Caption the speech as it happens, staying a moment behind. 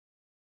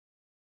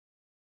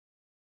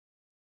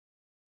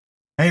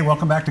Hey,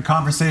 welcome back to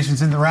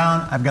Conversations in the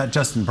Round. I've got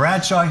Justin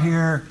Bradshaw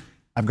here.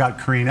 I've got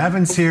Corrine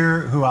Evans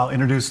here, who I'll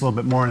introduce a little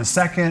bit more in a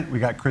second. We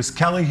got Chris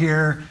Kelly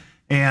here.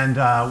 And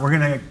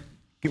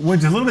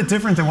it's a little bit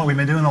different than what we've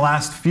been doing the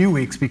last few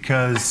weeks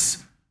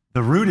because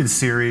the Rooted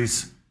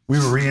series, we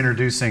were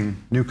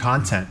reintroducing new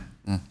content,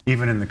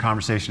 even in the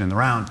Conversation in the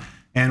Round.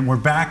 And we're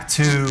back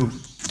to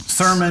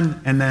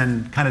sermon and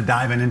then kind of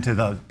diving into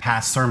the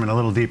past sermon a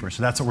little deeper.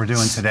 So that's what we're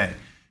doing today.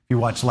 If you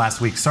watched last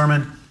week's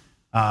sermon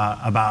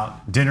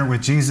about dinner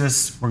with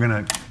Jesus, we're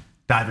going to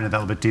dive into that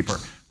a little bit deeper.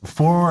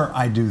 Before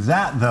I do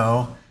that,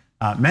 though,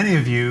 many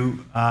of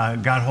you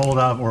got hold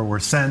of or were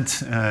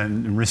sent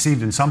and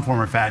received in some form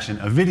or fashion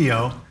a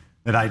video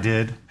that I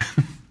did,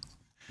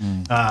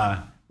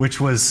 which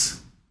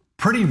was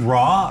pretty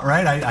raw,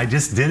 right? I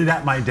just did it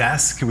at my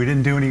desk. We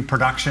didn't do any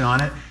production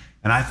on it.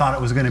 And I thought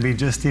it was going to be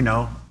just,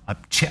 a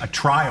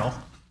trial.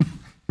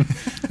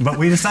 But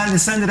we decided to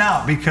send it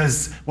out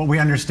because what we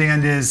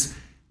understand is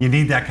you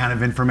need that kind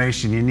of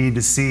information. You need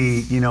to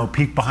see,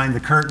 peek behind the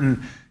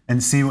curtain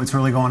and see what's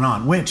really going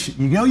on, which,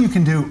 you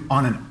can do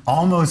on an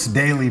almost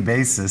daily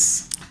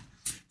basis,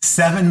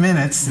 7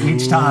 minutes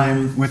each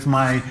time with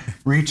my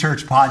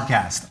Rechurch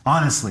podcast.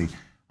 Honestly,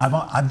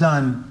 I've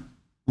done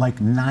like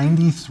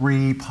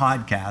 93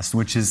 podcasts,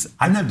 which is,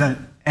 I've never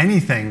done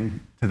anything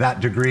to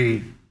that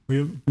degree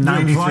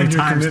 93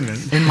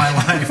 times in my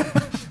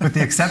life, with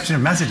the exception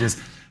of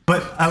messages.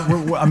 But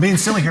I'm being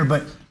silly here,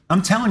 but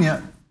I'm telling you,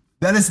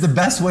 that is the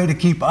best way to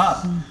keep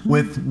up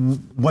with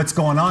what's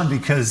going on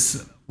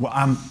because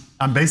I'm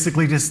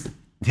basically just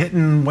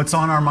hitting what's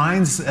on our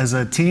minds as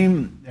a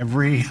team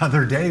every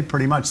other day,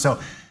 pretty much. So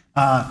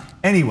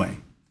anyway,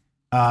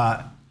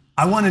 I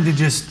wanted to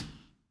just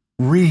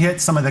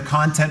re-hit some of the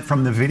content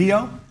from the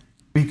video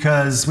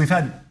because we've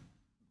had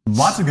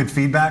lots of good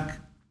feedback,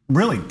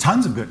 really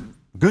tons of good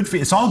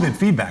it's all good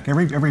feedback,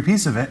 every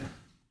piece of it,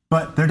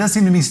 but there does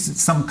seem to be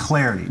some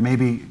clarity.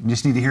 Maybe you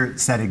just need to hear it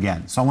said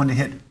again. So I wanted to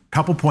hit a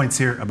couple points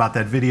here about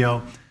that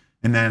video,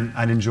 and then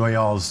I'd enjoy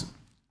y'all's,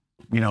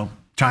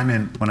 chime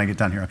in when I get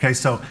done here. Okay,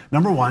 so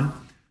number one,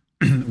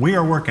 we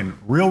are working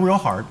real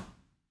hard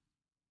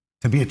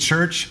to be a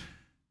church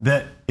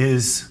that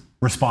is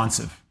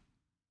responsive,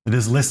 that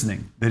is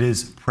listening, that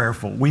is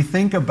prayerful. We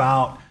think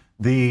about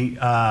the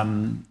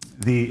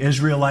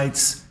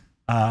Israelites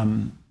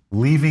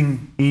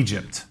leaving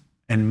Egypt,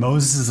 and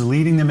Moses is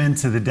leading them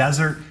into the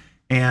desert,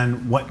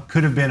 and what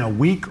could have been a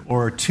week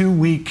or a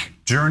 2-week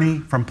journey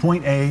from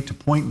point A to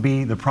point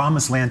B, the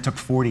promised land, took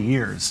 40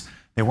 years.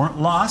 They weren't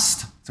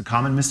lost. It's a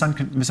common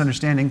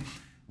misunderstanding.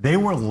 They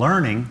were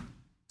learning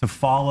to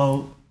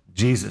follow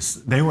Jesus.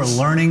 They were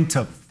learning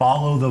to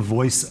follow the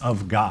voice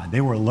of God.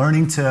 They were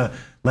learning to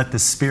let the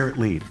Spirit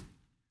lead.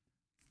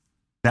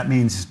 That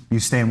means you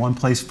stay in one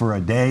place for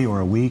a day or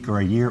a week or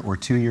a year or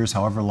 2 years,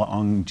 however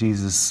long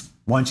Jesus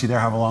wants you there,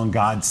 however long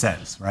God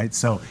says, right?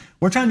 So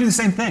we're trying to do the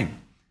same thing.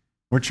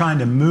 We're trying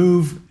to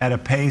move at a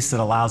pace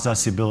that allows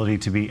us the ability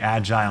to be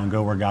agile and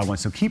go where God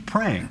wants. So keep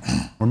praying.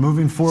 We're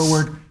moving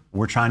forward.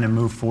 We're trying to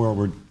move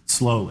forward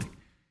slowly.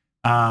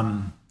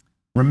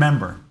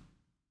 Remember,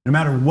 no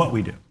matter what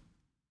we do,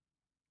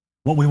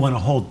 what we want to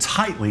hold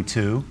tightly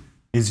to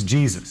is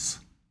Jesus.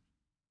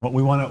 What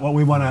we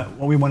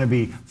want to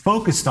be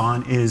focused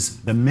on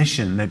is the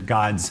mission that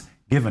God's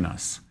given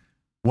us.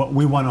 What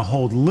we want to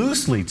hold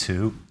loosely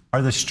to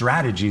are the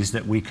strategies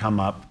that we come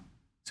up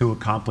to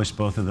accomplish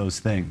both of those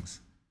things.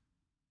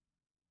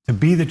 To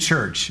be the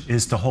church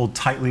is to hold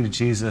tightly to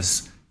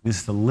Jesus,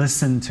 is to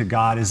listen to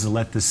God, is to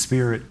let the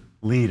Spirit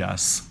lead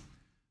us.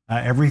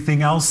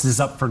 Everything else is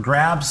up for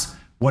grabs.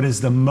 What is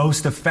the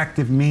most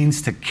effective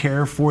means to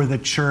care for the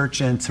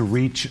church and to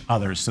reach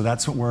others? So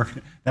that's what we're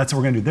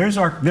going to do. There's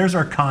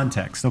our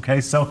context.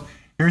 Okay, so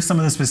here's some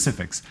of the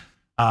specifics.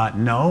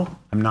 No,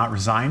 I'm not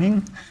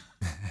resigning,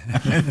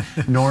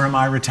 nor am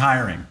I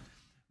retiring.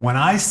 When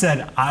I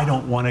said I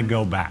don't want to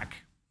go back,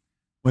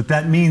 what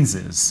that means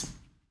is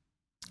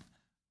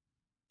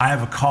I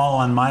have a call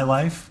on my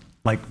life,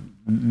 like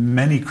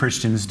many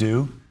Christians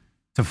do,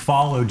 to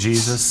follow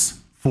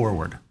Jesus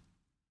forward.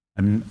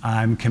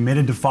 I'm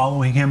committed to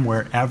following him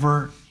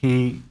wherever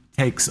he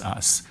takes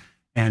us.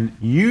 And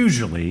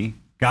usually,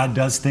 God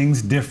does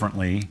things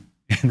differently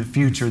in the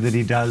future than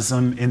he does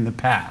them in the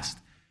past.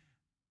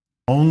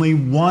 Only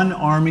one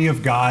army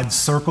of God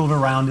circled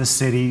around a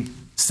city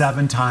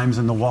 7 times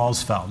and the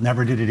walls fell.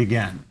 Never did it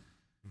again.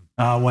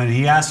 When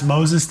he asked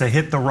Moses to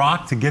hit the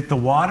rock to get the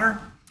water,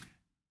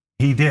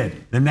 he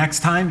did. The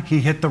next time he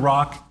hit the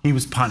rock, he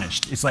was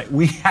punished. It's like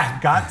we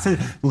have got to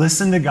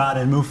listen to God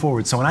and move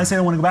forward. So when I say I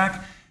want to go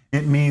back,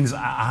 it means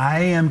I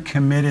am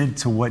committed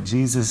to what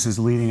Jesus is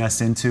leading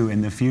us into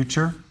in the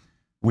future.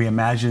 We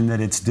imagine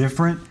that it's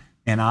different,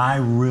 and I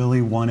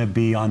really want to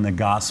be on the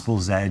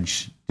gospel's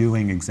edge,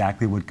 doing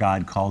exactly what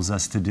God calls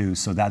us to do.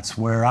 So that's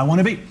where I want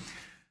to be.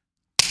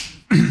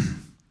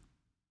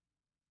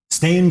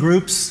 Stay in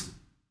groups.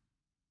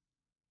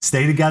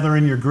 Stay together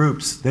in your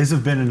groups. These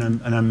have been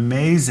an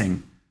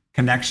amazing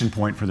connection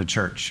point for the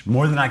church,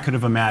 more than I could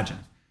have imagined.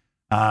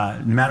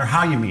 No matter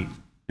how you meet,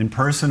 in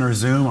person or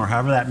Zoom or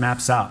however that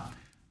maps out.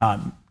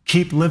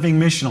 Keep living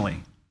missionally.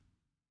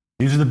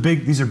 These are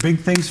big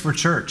things for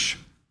church,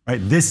 right?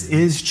 This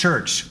is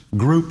church,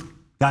 group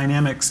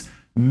dynamics,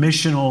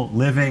 missional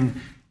living,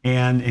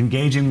 and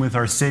engaging with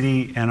our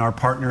city and our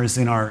partners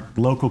in our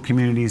local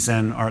communities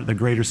and the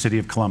greater city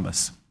of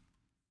Columbus.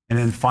 And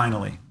then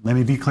finally, let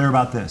me be clear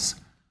about this.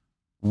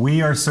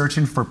 We are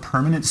searching for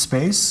permanent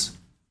space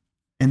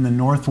in the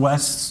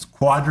northwest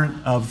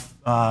quadrant of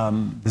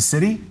the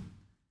city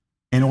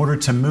in order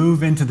to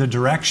move into the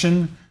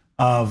direction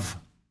of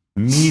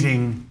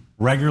meeting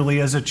regularly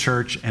as a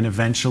church and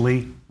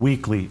eventually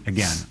weekly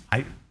again.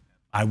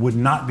 I would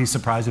not be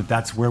surprised if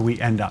that's where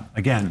we end up.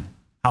 Again,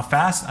 how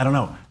fast? I don't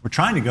know. We're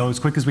trying to go as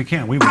quick as we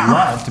can. We would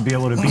love to be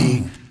able to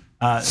be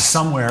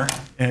somewhere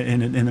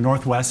in the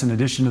Northwest, in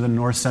addition to the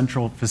North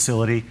Central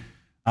facility,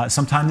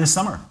 sometime this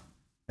summer.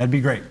 That'd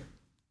be great.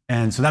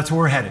 And so that's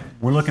where we're headed.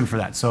 We're looking for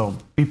that. So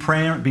be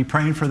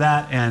praying for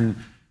that, and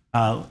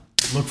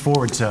look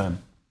forward to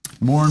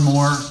more and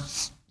more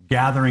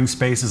gathering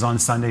spaces on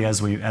Sunday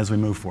as we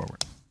move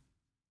forward.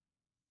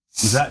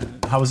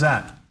 How was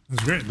that? It was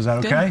great. Was that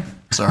okay? Good.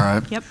 It's all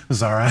right. Yep.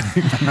 It's all right.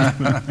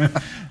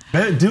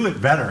 Do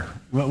it better.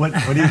 What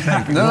do you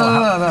think? No.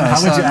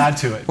 How would you add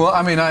to it? Well,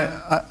 I mean,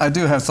 I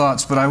do have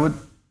thoughts, but I would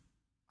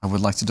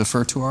like to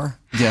defer to our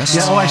guest.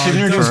 Yeah. Oh, I should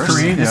introduce first.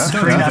 Corrine. This is Yeah.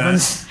 Corine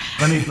Evans.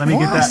 Let me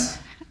get that.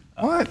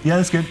 What? Yeah,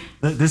 that's good.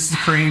 This is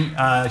Corine.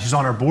 She's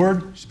on our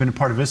board. She's been a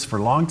part of this for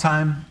a long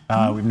time.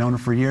 We've known her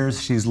for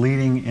years. She's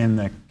leading in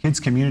the kids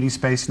community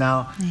space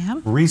now. Yeah.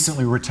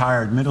 Recently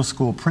retired middle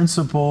school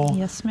principal.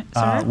 Yes,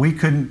 sir. We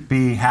couldn't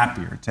be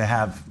happier to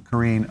have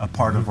Corine a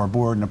part of our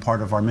board and a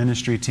part of our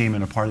ministry team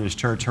and a part of this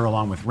church, her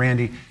along with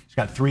Randy. She's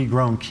got 3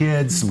 grown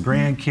kids, some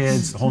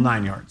grandkids, the whole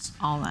 9 yards.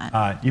 All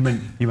that. You've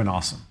been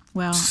awesome.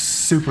 Well,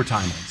 super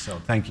timely,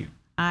 so thank you.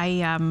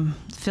 I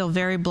feel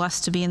very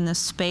blessed to be in this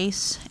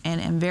space, and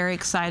am very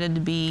excited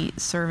to be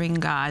serving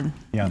God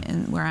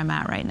in where I'm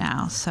at right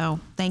now. So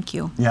thank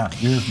you. Yeah,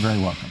 you're very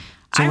welcome.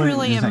 So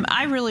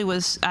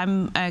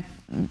I'm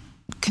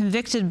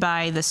convicted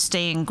by the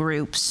stay in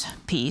groups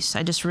piece.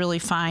 I just really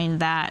find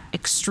that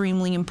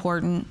extremely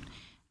important.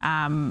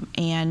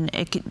 And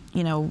it could,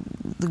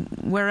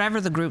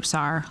 wherever the groups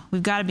are,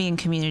 we've got to be in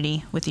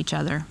community with each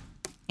other.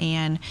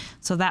 And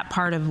so that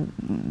part of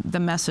the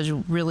message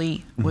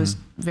really was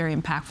very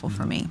impactful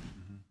for me.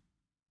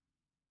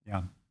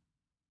 Yeah.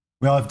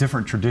 We all have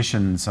different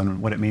traditions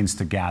on what it means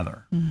to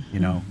gather.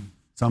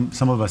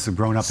 Some of us have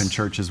grown up in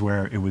churches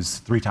where it was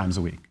 3 times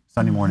a week: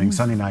 Sunday morning,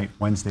 Sunday night,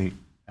 Wednesday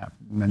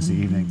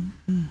evening.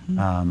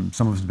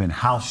 Some of us have been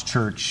house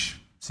church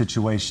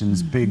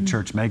situations, big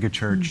church, mega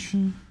church.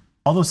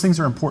 All those things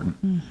are important.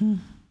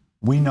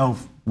 We know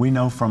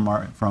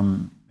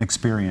from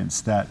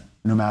experience that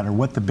no matter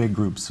what the big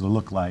groups will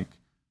look like,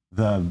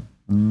 the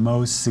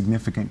most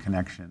significant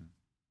connection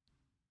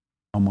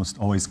almost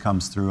always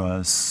comes through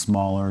a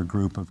smaller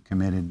group of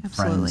committed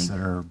friends that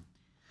are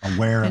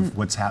aware of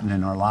what's happening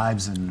in our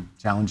lives and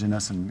challenging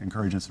us and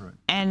encouraging us through it.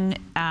 And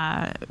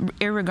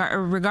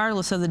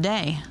regardless of the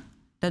day,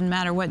 doesn't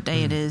matter what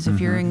day it is.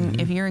 If you're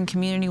in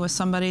community with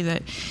somebody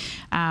that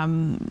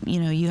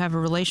you have a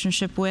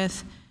relationship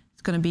with,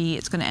 it's going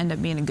to end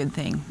up being a good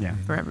thing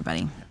for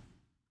everybody.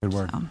 Good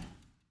word.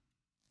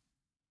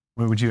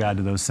 What would you add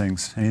to those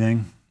things?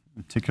 Anything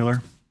in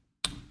particular?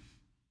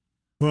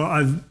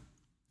 Well,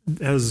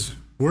 as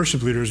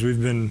worship leaders,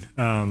 we've been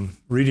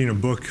reading a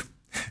book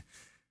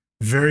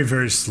very,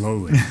 very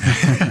slowly.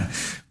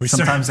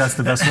 Sometimes that's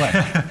the best way.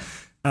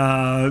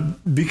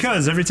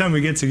 Because every time we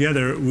get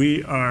together,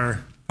 we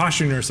are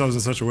posturing ourselves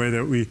in such a way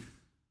that we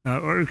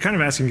are kind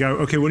of asking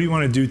God, okay, what do you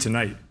want to do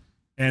tonight?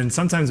 And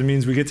sometimes it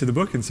means we get to the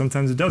book, and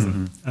sometimes it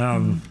doesn't.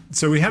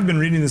 So we have been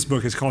reading this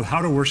book. It's called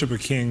How to Worship a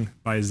King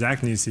by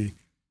Zach Nisi.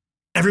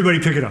 Everybody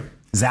pick it up.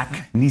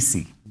 Zach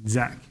Nisi.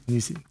 Zach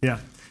Nisi, yeah.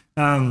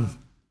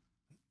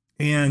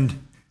 And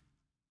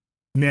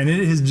man,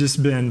 it has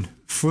just been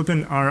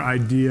flipping our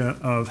idea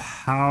of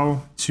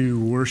how to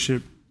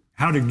worship,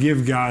 how to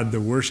give God the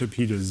worship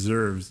he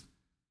deserves,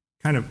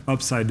 kind of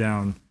upside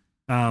down.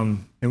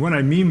 And what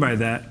I mean by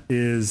that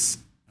is,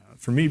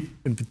 for me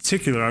in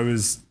particular, I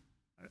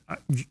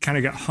kind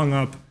of got hung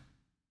up,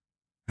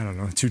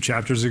 2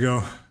 chapters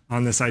ago,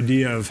 on this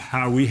idea of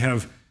how we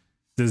have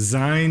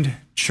designed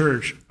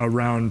church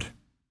around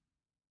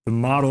the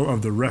model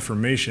of the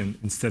Reformation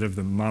instead of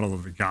the model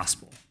of the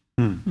gospel.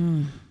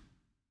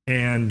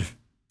 And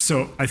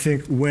so I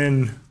think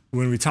when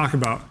we talk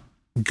about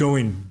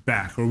going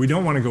back, or we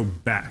don't want to go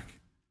back,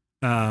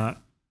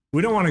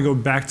 we don't want to go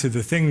back to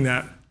the thing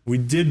that we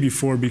did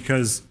before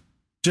because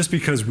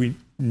we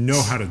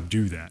know how to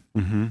do that.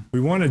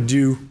 We want to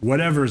do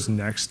whatever's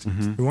next.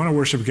 We want to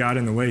worship God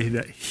in the way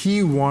that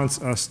he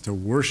wants us to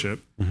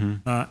worship.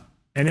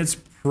 And it's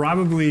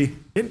probably,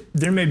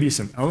 there may be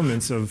some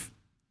elements of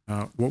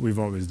what we've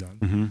always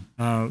done,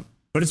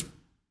 but it's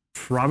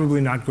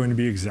probably not going to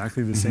be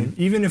exactly the same,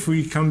 even if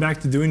we come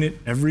back to doing it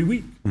every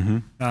week.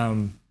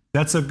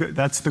 That's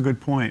the good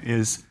point.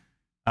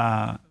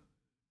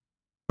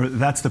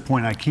 That's the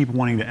point I keep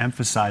wanting to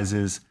emphasize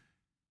is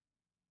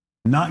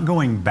not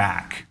going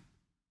back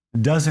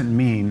doesn't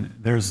mean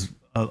there's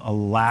a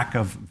lack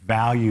of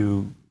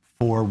value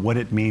for what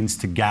it means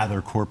to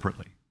gather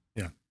corporately.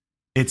 Yeah.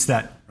 It's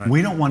that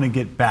we don't want to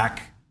get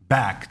back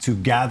to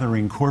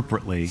gathering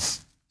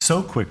corporately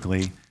so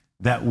quickly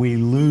that we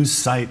lose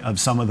sight of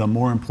some of the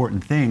more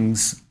important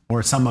things,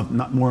 or some of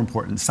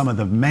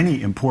the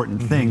many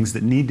important things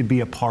that need to be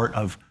a part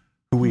of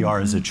who we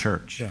are as a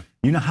church. Yeah.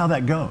 You know how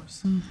that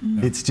goes.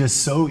 It's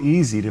just so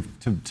easy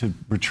to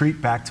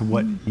retreat back to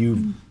what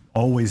you've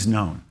always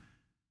known,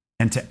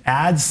 and to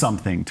add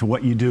something to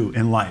what you do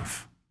in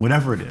life,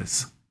 whatever it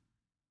is,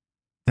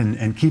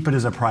 and keep it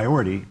as a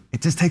priority.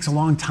 It just takes a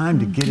long time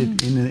to get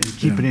it in and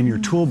keep it in your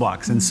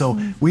toolbox. And so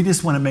we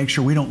just want to make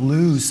sure we don't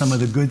lose some of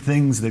the good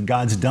things that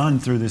God's done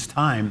through this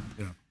time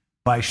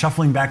by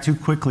shuffling back too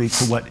quickly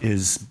to what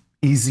is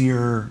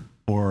easier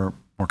or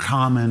more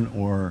common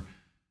or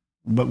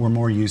what we're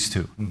more used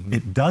to.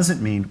 It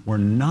doesn't mean we're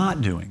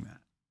not doing that.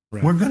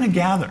 Right. We're going to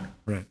gather.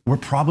 Right. We're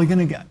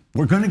going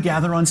to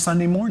gather on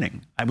Sunday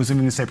morning. I was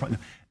even going to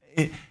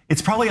say,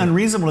 it's probably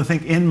unreasonable to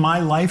think in my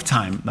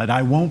lifetime that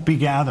I won't be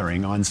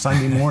gathering on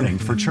Sunday morning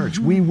for church.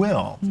 We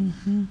will.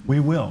 We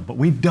will. But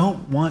we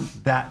don't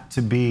want that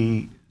to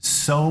be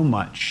so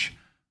much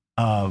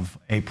of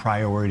a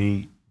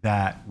priority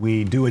that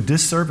we do a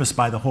disservice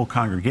by the whole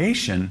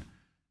congregation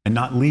and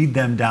not lead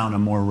them down a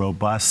more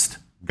robust,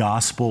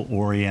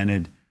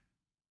 gospel-oriented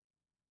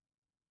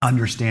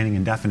understanding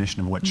and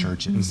definition of what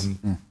church is.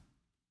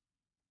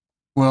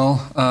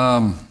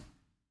 Well,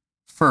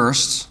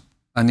 first,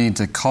 I need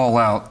to call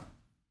out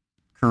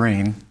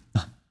Corrine.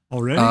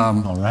 Already?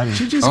 Alrighty.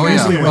 She just Oh yeah,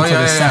 goes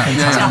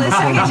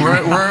there.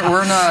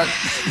 We're not.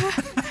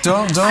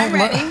 Don't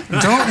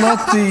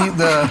let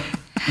the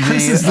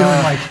Chris is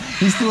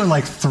doing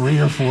like 3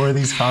 or 4 of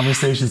these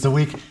conversations a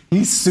week.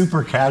 He's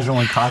super casual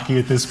and cocky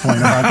at this point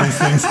about these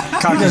things.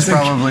 Cocky's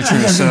probably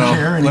true. So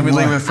let me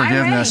leave with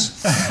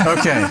forgiveness.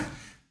 Okay.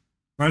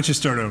 Why don't you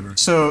start over?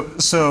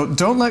 So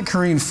don't let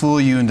Corrine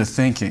fool you into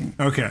thinking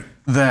Okay.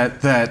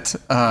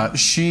 that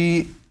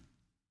she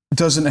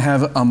doesn't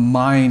have a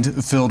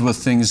mind filled with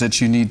things that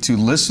you need to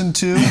listen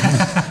to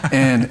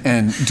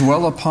and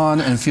dwell upon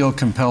and feel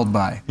compelled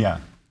by. Yeah.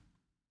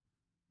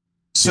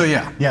 So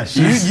yeah,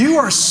 you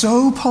are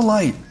so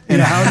polite in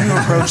how you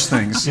approach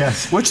things.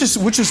 Yes. which is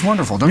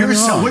wonderful. Don't get me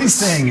wrong. What he's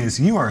saying is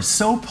you are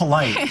so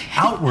polite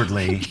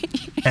outwardly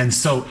and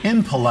so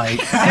impolite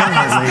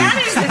inwardly.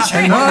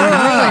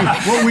 And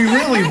what we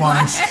really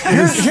want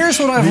is Here's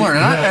what I've learned.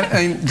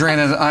 And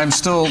granted, I'm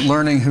still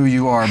learning who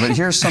you are, but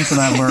here's something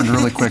I've learned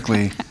really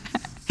quickly.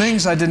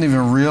 Things I didn't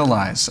even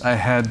realize I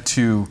had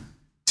to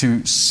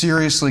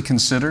seriously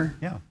consider.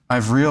 Yeah.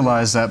 I've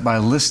realized that by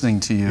listening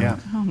to you. Yeah.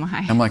 Oh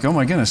my. I'm like, oh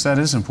my goodness, that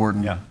is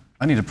important. Yeah.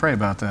 I need to pray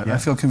about that. Yeah. I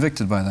feel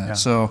convicted by that. Yeah.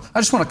 So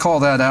I just want to call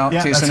that out Yeah,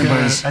 in case that's good.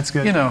 anybody's, That's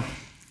good. you know,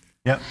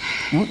 Yep.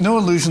 no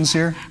illusions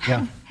here.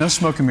 Yeah. No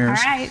smoke and mirrors.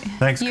 All right.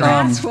 Thanks, You Chris.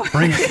 asked for it.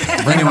 Bring it.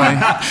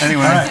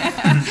 Anyway,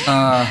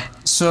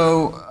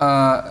 so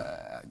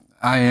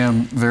I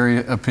am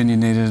very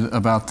opinionated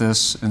about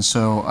this, and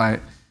so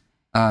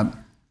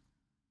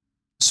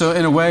so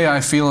in a way, I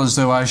feel as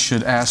though I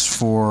should ask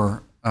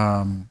for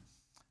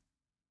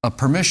a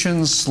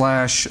permission /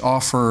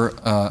 offer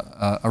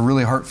a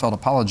really heartfelt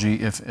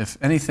apology if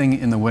anything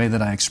in the way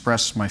that I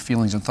express my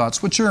feelings and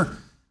thoughts, which are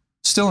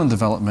still in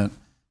development,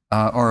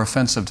 are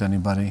offensive to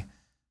anybody.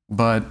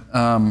 But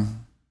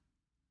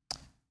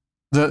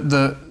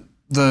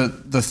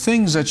the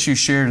things that you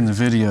shared in the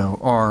video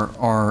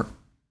are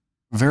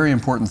very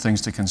important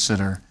things to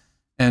consider,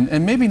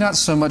 and maybe not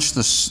so much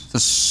the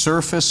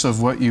surface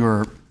of what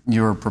you're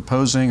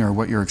proposing or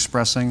what you're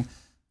expressing,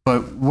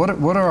 but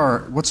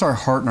what's our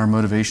heart and our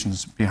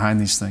motivations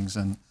behind these things,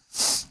 and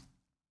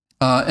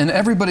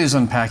everybody's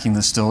unpacking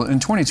this still. In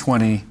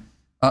 2020,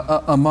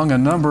 among a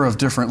number of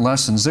different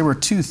lessons, there were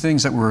 2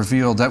 things that were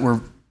revealed that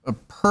were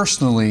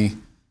personally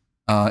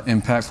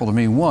impactful to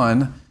me.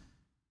 One,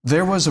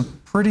 there was a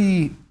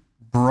pretty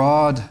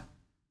broad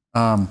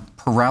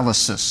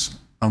paralysis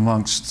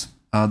amongst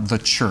the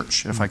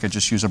church, if I could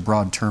just use a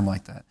broad term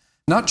like that.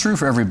 Not true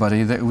for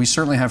everybody. That we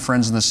certainly have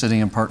friends in the city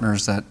and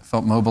partners that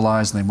felt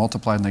mobilized and they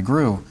multiplied and they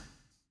grew.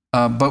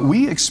 But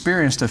we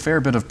experienced a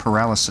fair bit of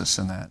paralysis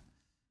in that.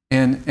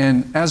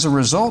 And as a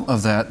result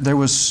of that, there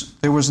was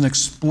an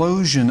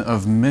explosion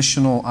of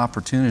missional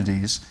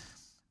opportunities,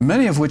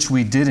 many of which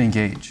we did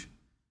engage.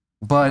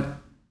 But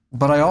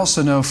I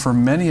also know for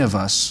many of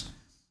us,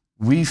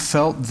 we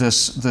felt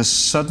this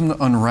sudden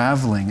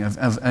unraveling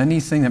of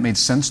anything that made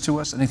sense to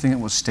us, anything that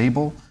was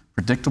stable,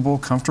 predictable,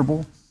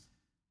 comfortable.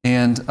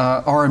 And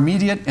our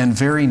immediate and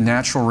very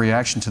natural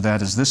reaction to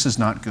that is, this is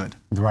not good.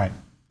 Right.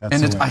 That's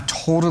And the way. I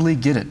totally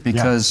get it,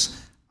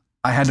 because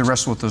I had to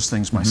wrestle with those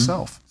things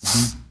myself.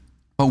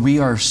 But we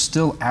are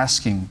still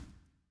asking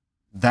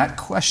that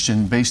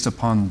question based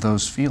upon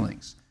those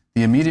feelings.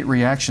 The immediate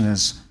reaction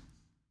is,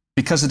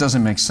 because it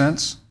doesn't make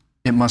sense,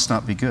 it must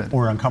not be good.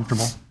 Or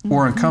uncomfortable.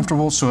 Or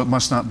uncomfortable, so it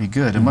must not be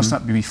good. It must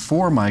not be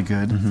for my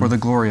good, for the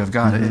glory of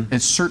God.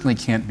 It certainly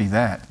can't be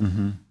that.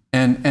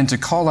 And to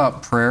call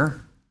out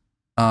prayer,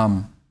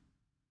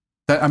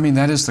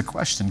 That is the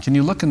question. Can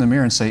you look in the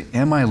mirror and say,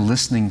 am I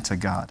listening to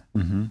God?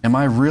 Am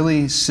I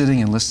really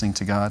sitting and listening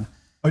to God?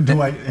 Or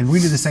and we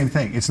do the same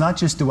thing. It's not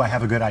just, do I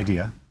have a good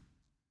idea?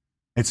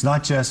 It's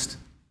not just,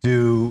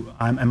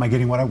 am I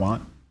getting what I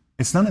want?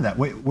 It's none of that.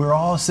 We're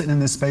all sitting in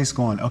this space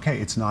going, okay,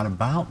 it's not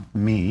about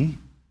me.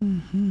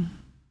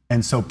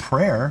 And so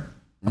prayer,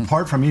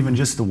 apart from even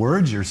just the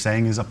words you're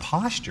saying, is a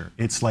posture.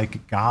 It's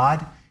like,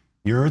 God,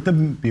 you're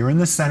in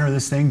the center of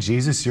this thing.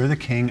 Jesus, you're the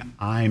king.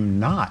 I'm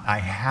not. I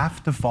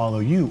have to follow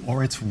you,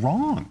 or it's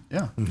wrong.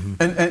 Yeah.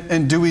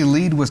 And do we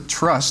lead with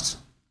trust,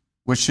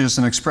 which is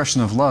an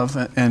expression of love?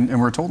 And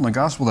we're told in the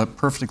gospel that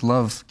perfect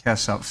love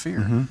casts out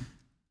fear.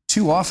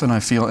 Too often I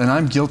feel, and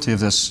I'm guilty of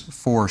this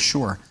for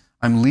sure,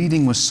 I'm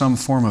leading with some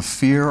form of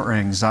fear or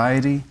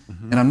anxiety,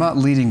 and I'm not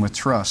leading with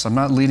trust. I'm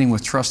not leading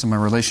with trust in my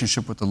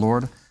relationship with the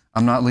Lord.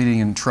 I'm not leading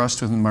in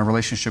trust in my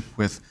relationship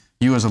with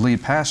you as a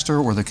lead pastor,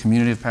 or the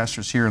community of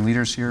pastors here and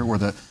leaders here, or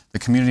the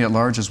community at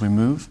large as we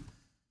move.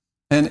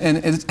 And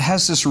it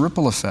has this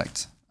ripple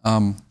effect.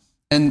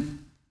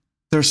 And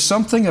there's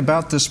something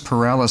about this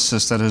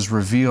paralysis that is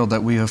revealed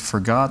that we have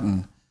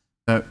forgotten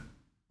that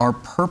our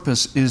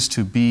purpose is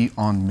to be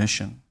on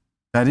mission.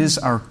 That is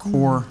our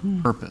core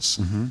purpose.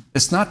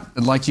 It's not,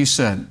 like you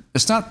said,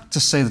 it's not to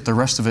say that the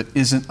rest of it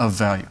isn't of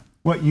value.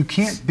 Well, you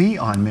can't be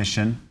on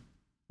mission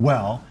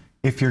well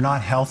if you're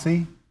not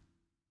healthy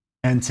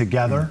and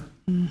together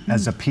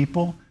as a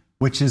people,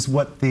 which is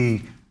what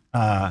the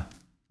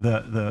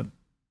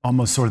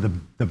almost sort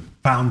of the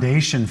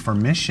foundation for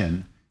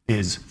mission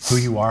is, who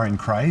you are in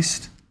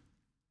Christ,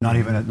 not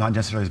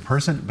necessarily as a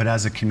person, but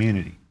as a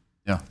community.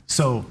 Yeah.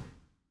 So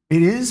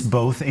it is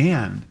both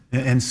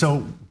and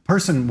so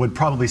person would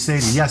probably say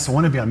to me, yes, I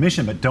want to be on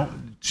mission, but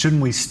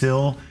shouldn't we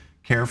still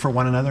care for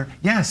one another?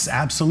 Yes,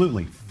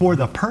 absolutely, for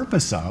the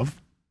purpose of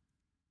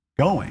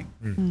going.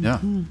 Yeah.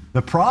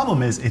 The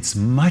problem is it's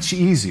much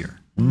easier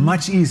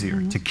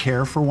to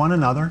care for one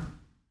another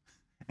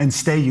and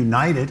stay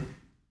united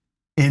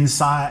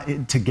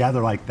inside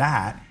together like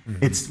that.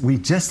 We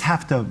just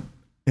have to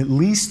at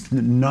least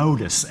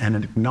notice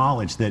and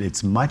acknowledge that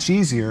it's much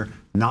easier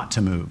not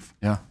to move.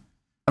 Yeah.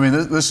 I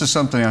mean, this is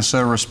something I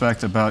so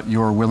respect about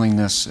your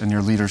willingness and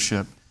your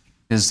leadership,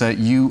 is that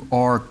you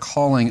are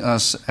calling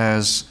us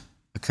as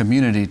a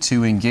community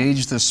to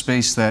engage this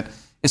space that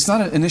it's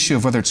not an issue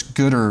of whether it's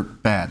good or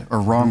bad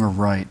or wrong or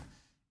right.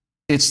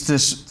 It's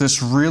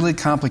this really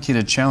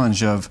complicated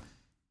challenge of,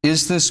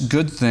 is this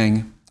good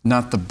thing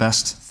not the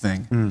best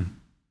thing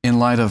in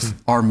light of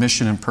our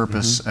mission and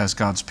purpose as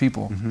God's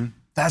people?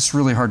 That's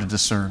really hard to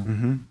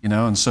discern,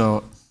 and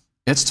so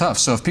it's tough.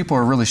 So if people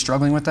are really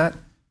struggling with that,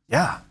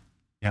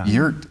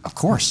 of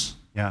course.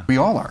 Yeah. We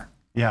all are.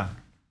 Yeah.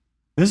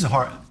 This is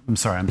hard. I'm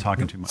sorry, I'm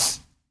talking too much.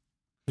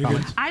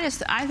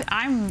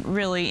 I'm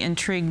really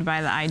intrigued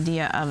by the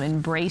idea of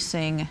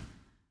embracing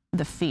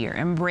the fear,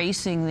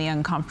 embracing the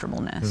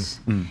uncomfortableness,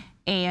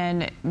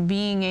 and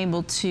being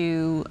able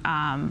to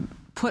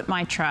put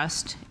my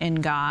trust in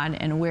God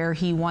and where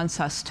He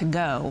wants us to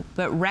go,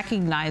 but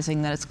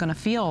recognizing that it's going to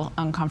feel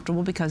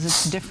uncomfortable because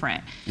it's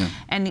different. Yeah.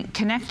 And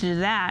connected to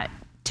that,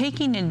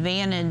 taking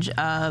advantage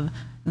of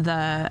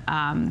the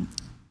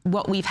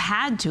what we've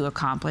had to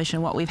accomplish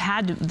and what we've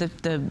had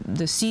to,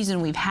 the season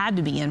we've had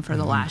to be in for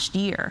the last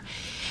year.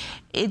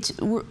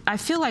 I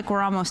feel like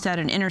we're almost at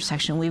an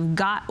intersection. We've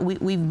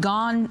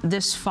gone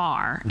this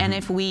far, and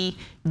if we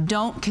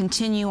don't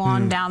continue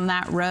on down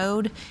that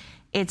road,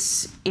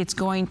 it's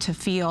going to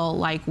feel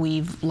like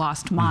we've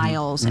lost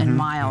miles and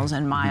miles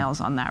and miles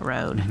on that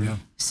road.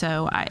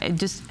 So I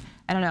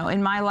don't know.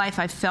 In my life,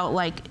 I felt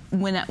like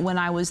when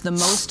I was the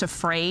most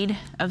afraid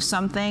of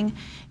something,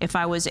 if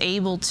I was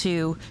able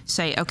to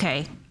say,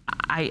 okay,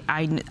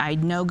 I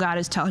know God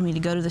is telling me to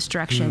go to this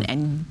direction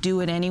and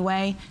do it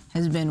anyway,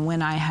 has been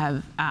when I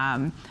have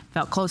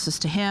felt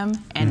closest to Him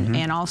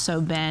and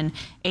also been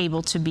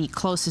able to be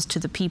closest to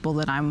the people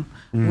that I'm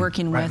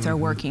working with or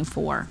working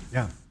for.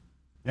 Yeah,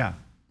 yeah.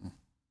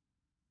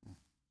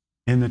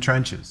 In the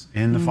trenches,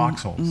 in the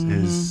foxholes,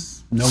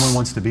 is no one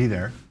wants to be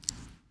there.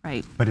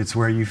 Right. But it's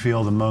where you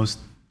feel the most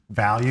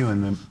value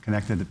and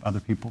connected to other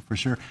people, for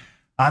sure.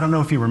 I don't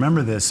know if you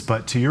remember this,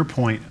 but to your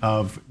point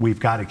of we've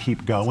got to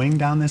keep going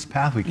down this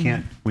path. We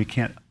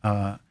can't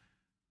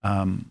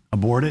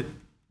abort it,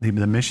 the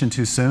mission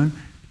too soon.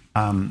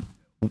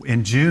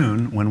 In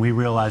June, when we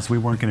realized we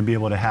weren't going to be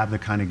able to have the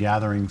kind of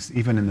gatherings,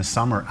 even in the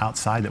summer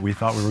outside, that we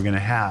thought we were going to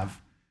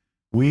have,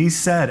 we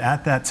said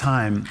at that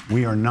time,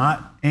 we are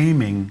not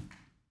aiming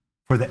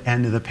for the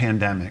end of the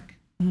pandemic.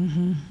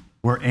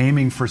 We're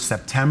aiming for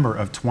September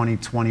of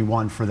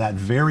 2021 for that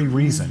very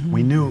reason.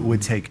 We knew it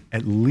would take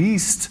at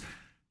least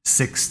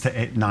 6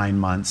 to 9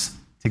 months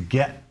to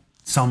get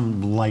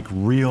some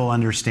real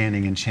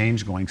understanding and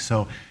change going.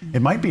 So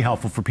it might be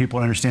helpful for people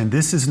to understand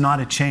this is not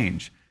a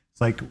change.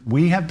 It's like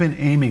we have been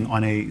aiming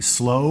on a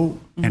slow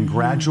and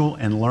gradual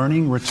and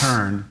learning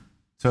return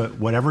to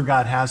whatever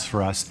God has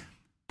for us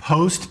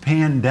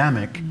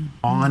post-pandemic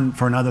on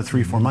for another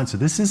 3-4 months. So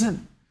this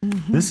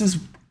is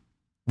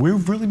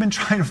we've really been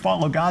trying to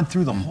follow God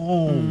through the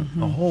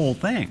whole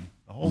thing,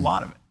 the whole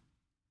lot of it.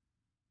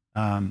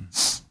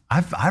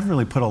 I've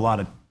really put a lot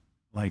of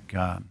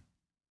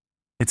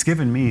it's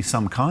given me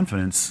some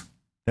confidence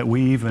that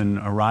we even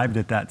arrived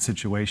at that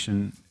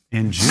situation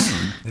in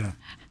June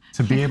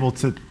to be able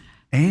to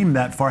aim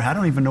that far. I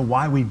don't even know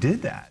why we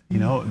did that,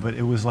 but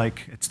it was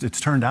like, it's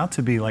turned out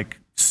to be like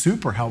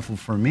super helpful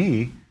for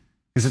me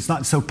because it's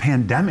not so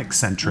pandemic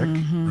centric.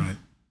 Right.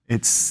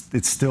 It's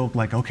still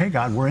like, okay,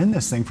 God, we're in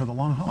this thing for the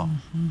long haul.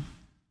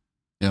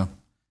 Yeah.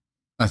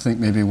 I think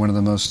maybe one of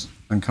the most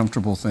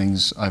uncomfortable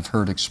things I've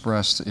heard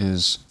expressed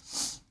is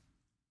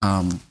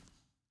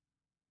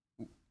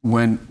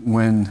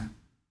when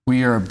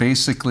we are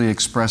basically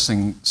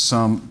expressing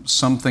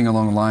something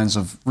along the lines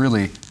of,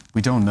 really,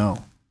 we don't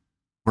know.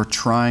 We're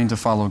trying to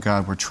follow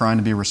God. We're trying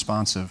to be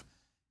responsive.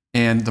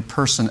 And the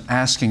person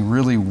asking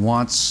really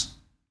wants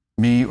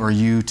me or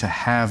you to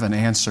have an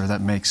answer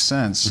that makes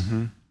sense.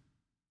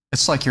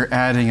 It's like you're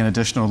adding an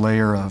additional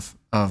layer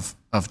of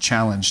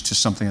challenge to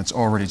something that's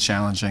already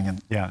challenging.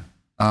 And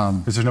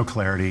because there's no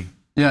clarity.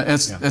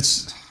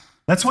 it's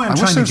That's why I'm I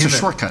trying wish to there was give a it.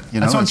 shortcut.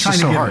 That's why I'm it's trying just to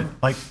so give hard. it.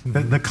 Like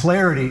the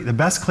clarity, the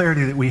best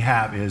clarity that we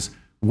have is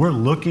we're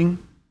looking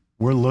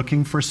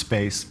for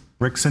space,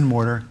 bricks and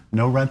mortar,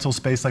 no rental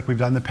space like we've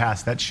done in the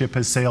past. That ship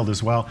has sailed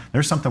as well.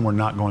 There's something we're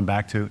not going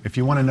back to. If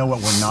you want to know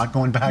what we're not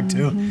going back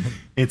to,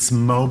 it's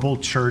mobile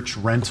church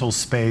rental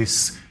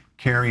space,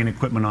 carrying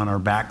equipment on our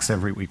backs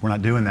every week. We're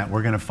not doing that.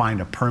 We're going to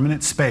find a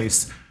permanent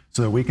space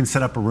so that we can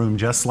set up a room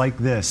just like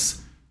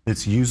this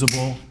that's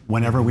usable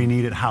whenever we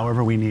need it,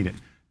 however we need it.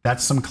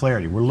 That's some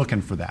clarity. We're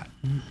looking for that.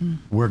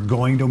 We're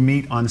going to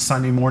meet on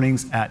Sunday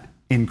mornings at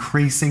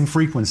increasing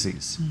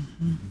frequencies.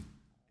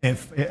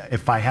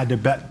 If I had to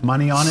bet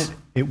money on it,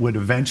 it would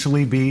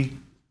eventually be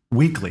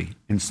weekly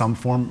in some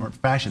form or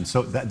fashion.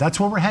 So that's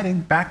where we're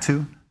heading back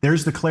to.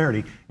 There's the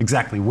clarity.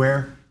 Exactly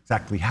where,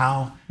 exactly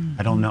how,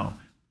 I don't know.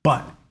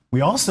 But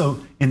we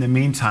also, in the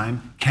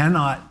meantime,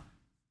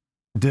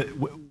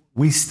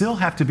 we still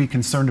have to be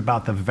concerned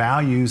about the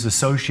values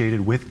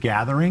associated with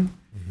gathering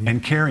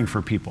and caring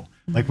for people.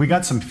 Like we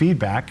got some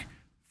feedback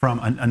from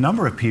a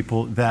number of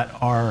people that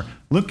are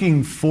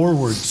looking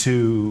forward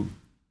to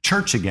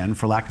church again,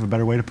 for lack of a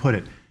better way to put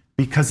it,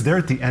 because they're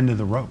at the end of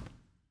the rope.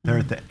 They're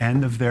at the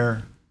end of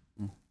they're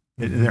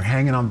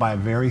hanging on by a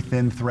very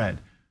thin thread.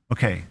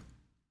 Okay,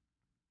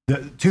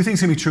 the two things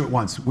can be true at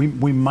once. We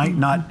might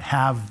not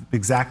have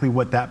exactly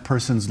what that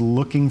person's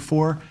looking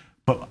for,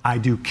 but I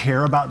do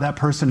care about that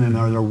person, and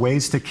are there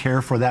ways to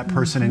care for that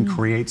person and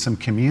create some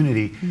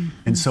community?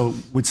 And so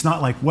it's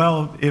not like,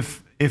 well,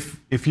 if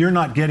you're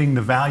not getting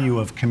the value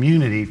of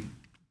community,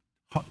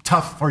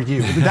 tough for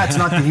you. That's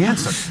not the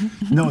answer.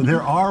 No,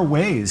 there are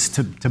ways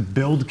to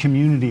build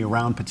community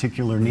around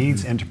particular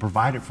needs and to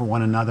provide it for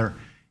one another,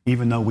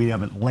 even though we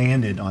haven't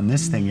landed on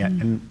this thing yet.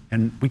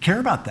 And we care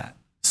about that.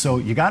 So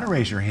you got to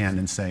raise your hand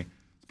and say,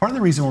 part of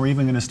the reason we're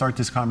even going to start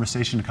this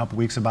conversation in a couple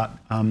weeks about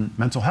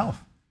mental health.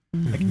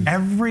 Like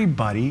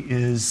everybody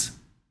is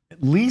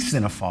at least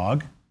in a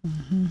fog,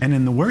 and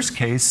in the worst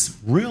case,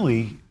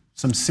 really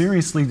some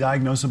seriously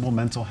diagnosable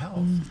mental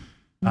health.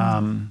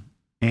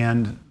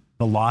 And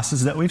the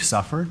losses that we've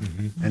suffered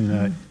and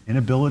the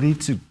inability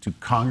to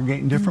congregate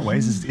in different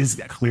ways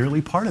is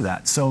clearly part of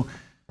that. So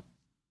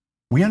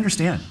we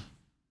understand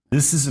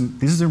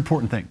these are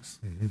important things.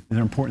 These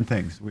are important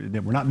things.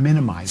 We're not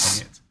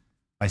minimizing it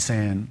by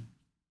saying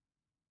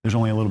there's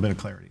only a little bit of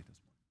clarity at this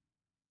point.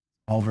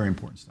 All very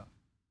important stuff.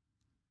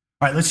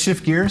 All right, let's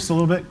shift gears a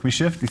little bit. Can we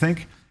shift, do you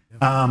think?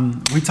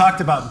 We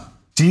talked about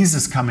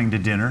Jesus coming to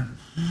dinner,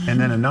 and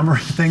then a number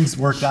of things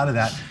worked out of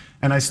that.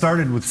 And I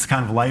started with this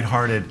kind of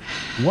lighthearted,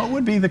 what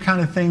would be the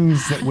kind of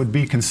things that would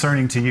be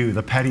concerning to you,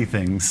 the petty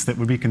things that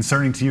would be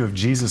concerning to you if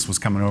Jesus was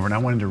coming over? And I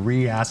wanted to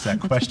re-ask that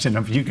question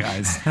of you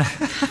guys.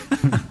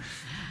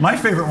 My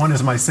favorite one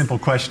is my simple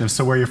question of,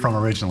 so where are you from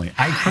originally?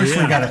 I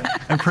personally got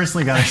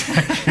a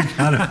kick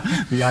out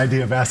of the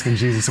idea of asking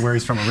Jesus where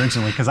he's from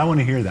originally, because I want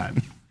to hear that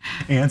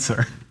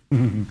answer.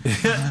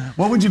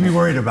 What would you be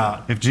worried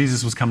about if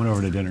Jesus was coming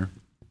over to dinner?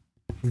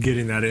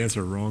 Getting that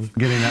answer wrong.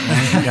 Getting that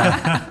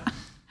wrong?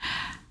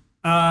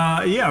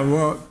 Yeah.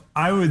 Well,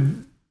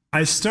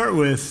 I start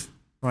with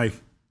like,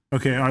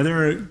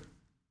 okay,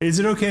 is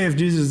it okay if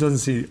Jesus doesn't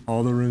see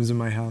all the rooms in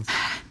my house?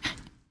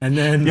 And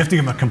then you have to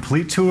give him a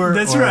complete tour.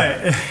 That's right.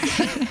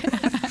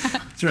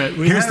 That's right.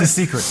 Here's the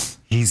secret.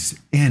 He's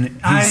seen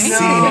everything.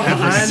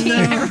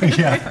 I know.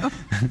 Yeah.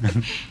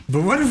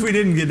 But what if we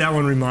didn't get that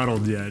one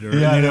remodeled yet? Or,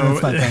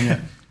 it's not done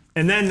yet.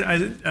 And then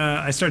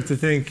I start to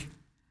think,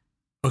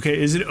 okay,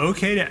 is it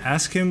okay to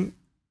ask him?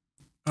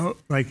 Oh,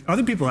 like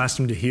other people asked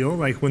him to heal,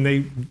 like when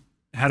they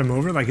had him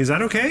over. Like, is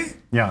that okay?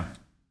 Yeah.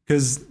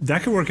 Because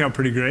that could work out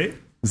pretty great.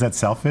 Is that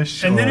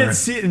selfish? And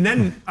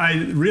then I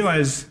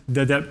realized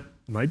that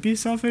might be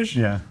selfish.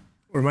 Yeah.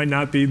 Or might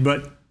not be.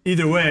 But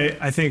either way,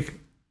 I think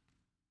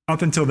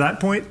up until that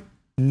point,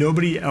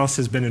 nobody else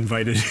has been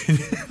invited. So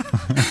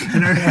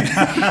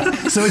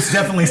it's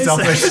definitely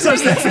selfish. It's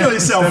definitely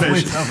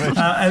selfish. Definitely selfish.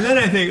 And then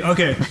I think,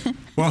 okay,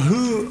 well,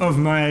 who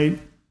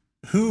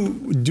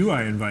do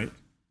I invite?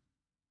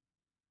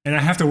 And I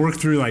have to work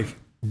through like,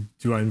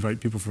 do I invite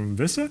people from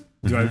Vista?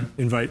 Do I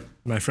invite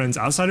my friends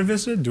outside of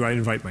Vista? Do I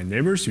invite my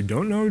neighbors who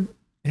don't know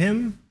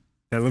him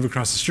that live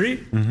across the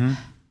street? And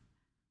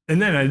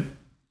then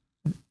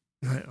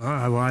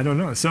I don't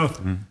know. So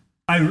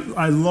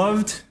I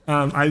loved,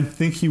 I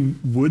think he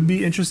would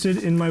be interested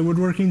in my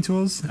woodworking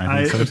tools.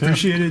 I think so too.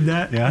 appreciated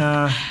that,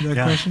 that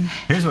question.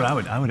 Here's what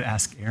I would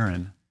ask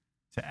Aaron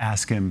to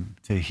ask him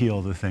to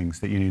heal the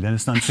things that you need. And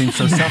it's not seem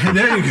so selfish.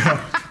 There you go.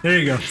 There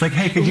you go. It's like,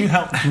 hey, could you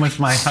help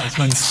with my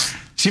husband's?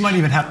 She might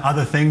even have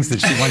other things that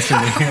she wants him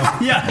to heal.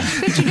 Yeah.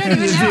 But you don't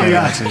even know.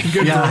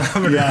 Good Yeah.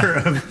 barometer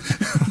of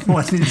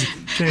what needs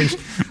changed.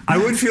 I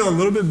would feel a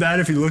little bit bad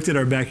if he looked at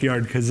our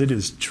backyard because it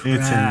is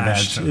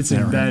trashed. It's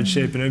in bad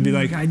shape. And I'd be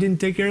like, I didn't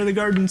take care of the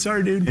garden.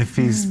 Sorry, dude. If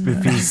he's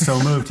so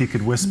moved, he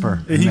could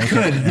whisper. And He make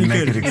could, it, he and make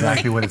could. it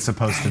exactly what it's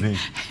supposed to be.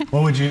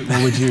 What would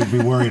you be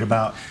worried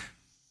about?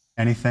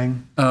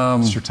 Anything?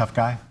 Mr. Tough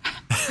Guy?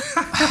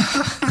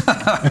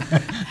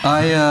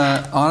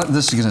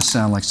 This is going to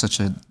sound like such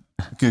a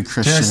good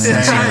Christian Just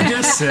answer.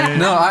 Just saying.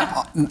 No,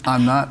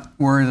 I'm not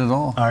worried at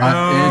all.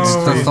 right. It's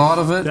the thought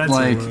of it, That's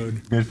like a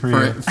load. Good for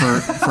you.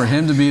 for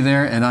him to be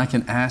there, and I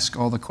can ask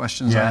all the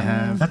questions I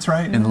have. That's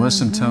right. And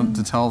listen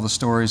to tell the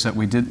stories that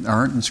we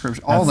aren't in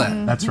Scripture. All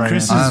that. That's right.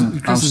 Chris's I'm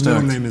middle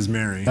stoked. name is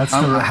Mary. That's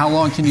the How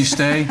long can you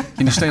stay?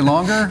 Can you stay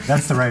longer?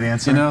 that's the right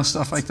answer. You know,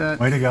 stuff like that.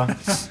 Way to go.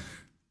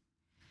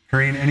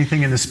 Kareen,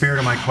 anything in the spirit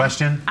of my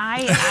question?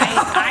 I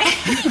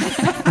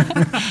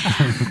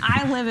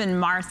live in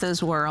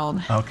Martha's world.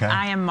 Okay.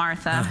 I am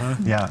Martha.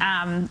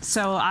 Yeah.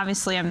 So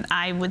obviously,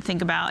 I would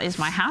think about, is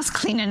my house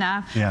clean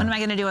enough? Yeah. What am I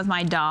going to do with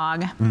my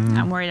dog?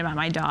 I'm worried about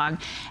my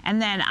dog.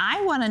 And then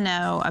I want to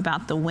know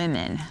about the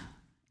women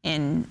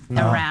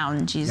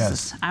around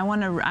Jesus. yes. I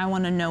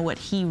want to know what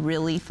he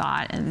really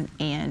thought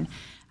and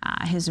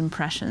his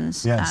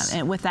impressions. Yes.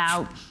 And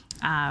without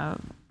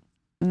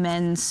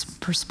men's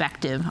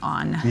perspective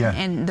on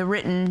and the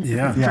written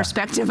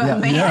perspective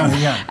of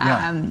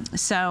man.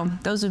 So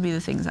those would be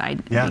the things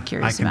I'd be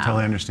curious I can about.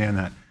 totally understand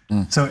that.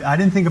 So I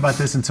didn't think about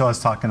this until I was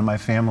talking to my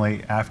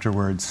family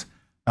afterwards.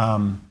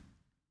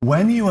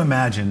 When you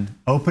imagine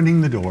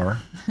opening the door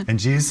and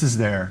Jesus is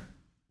there,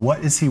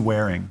 what is he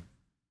wearing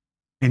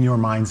in your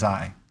mind's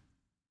eye?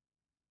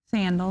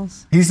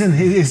 Sandals. Is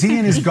he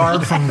in his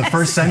garb from the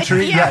first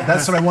century? Yeah,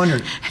 that's what I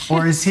wondered.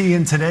 Or is he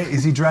in today?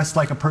 Is he dressed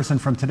like a person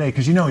from today?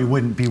 Because he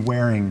wouldn't be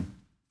wearing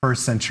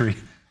first century.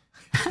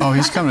 Oh,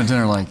 he's coming to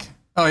dinner like,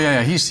 oh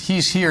yeah,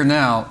 he's here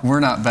now. We're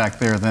not back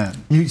there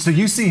then. So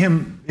you see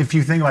him, if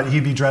you think about it,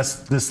 he'd be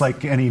dressed just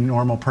like any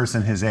normal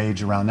person his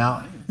age around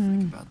now.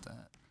 Think about that.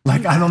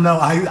 Like, I don't know.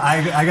 I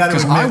got to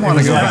admit, I want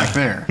to go like- back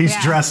there. He's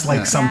Yeah. dressed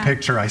like some Yeah.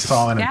 picture I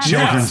saw in a Yeah,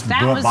 children's that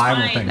book was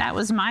Bible my, thing. That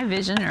was my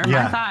vision or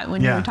my thought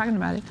when you were talking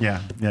about it.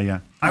 Yeah.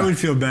 I would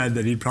feel bad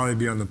that he'd probably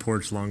be on the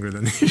porch longer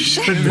than he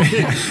should be.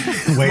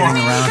 Waiting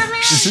around. come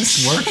here. Is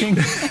this working?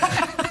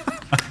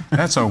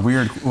 That's a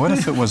weird. What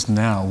if it was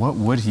now? What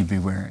would he be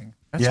wearing?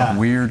 That's Yeah. a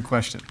weird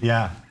question.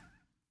 Yeah.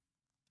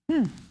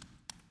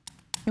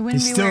 He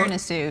wouldn't be wearing a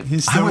suit.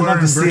 He's I still would love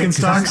wearing to see it. 'Cause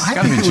Birkenstocks. I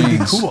gotta think be it would be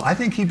jeans. cool. I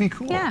think he'd be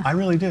cool. Yeah. I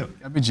really do.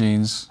 That'd be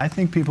jeans. I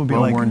think people would be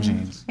like, Well-worn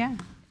jeans. Yeah.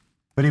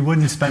 but he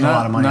wouldn't spend a Not-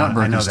 lot of money not on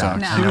it. I know that.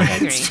 Birkenstocks. No, I know I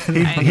that.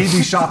 agree. He'd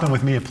be shopping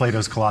with me at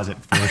Plato's Closet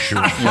for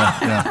sure.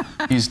 Yeah.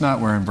 He's not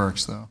wearing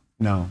Birks though.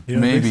 No. You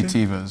don't Maybe think so?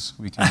 Tivas.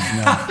 We can.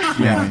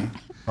 Yeah. Maybe.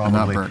 But not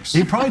Probably. Birks.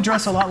 He'd probably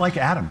dress a lot like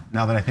Adam,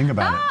 now that I think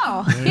about it.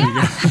 Oh,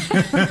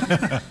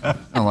 yeah. I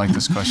don't like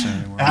this question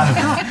anymore.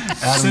 Adam,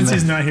 Since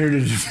he's not here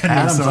to defend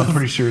Adam's, himself. I'm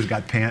pretty sure, has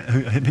got pants.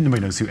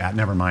 Nobody knows who Adam.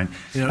 Never mind.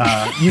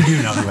 Yeah. You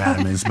do know who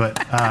Adam is, but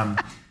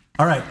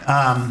all right.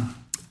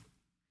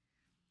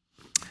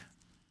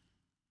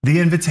 The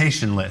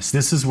invitation list.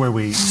 This is where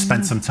we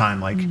spent some time.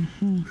 Like,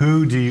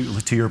 who do you?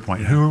 To your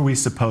point, who are we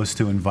supposed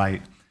to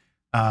invite?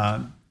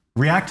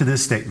 React to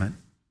this statement.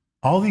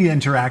 All the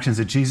interactions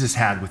that Jesus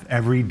had with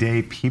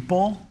everyday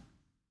people,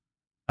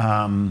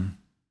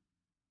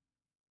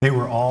 they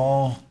were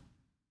all.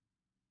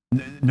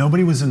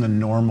 Nobody was in the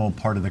normal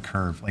part of the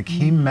curve. Like,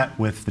 he met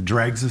with the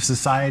dregs of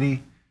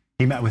society.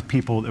 He met with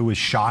people. It was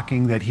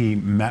shocking that he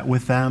met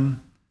with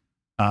them.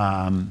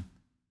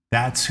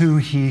 That's who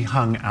he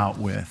hung out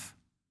with.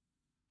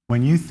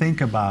 When you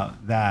think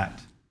about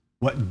that,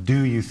 what do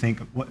you think?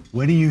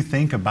 What do you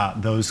think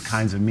about those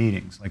kinds of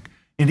meetings? Like,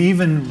 and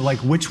even like,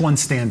 which ones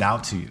stand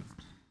out to you?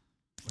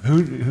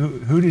 Who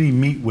did he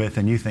meet with,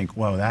 and you think,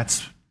 whoa,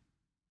 that's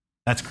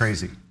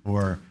crazy,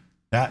 or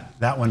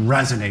that one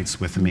resonates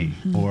with me,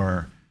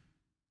 or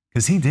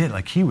because he did,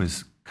 like, he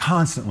was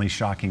constantly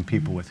shocking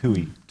people with who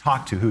he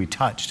talked to, who he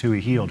touched, who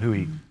he healed, who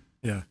he.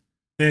 Yeah.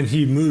 And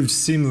he moved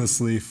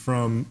seamlessly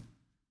from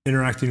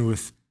interacting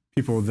with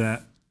people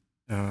that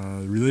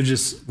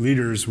religious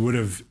leaders would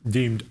have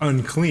deemed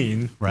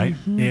unclean. Right.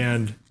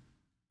 And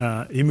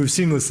he moved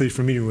seamlessly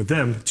from meeting with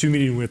them to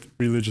meeting with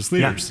religious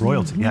Yeah, leaders.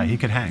 royalty. Yeah, he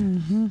could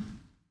hang.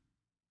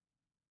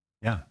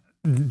 Yeah.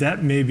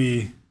 That may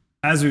be,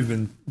 as we've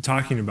been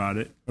talking about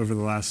it over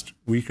the last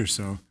week or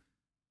so,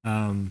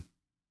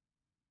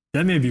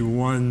 that may be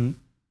one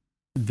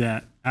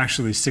that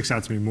actually sticks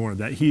out to me more,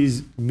 that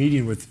he's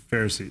meeting with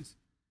Pharisees.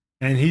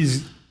 and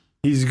he's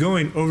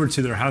going over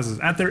to their houses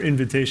at their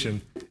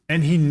invitation,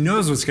 and he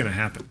knows what's going to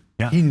happen.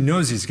 Yeah. He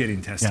knows he's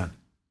getting tested.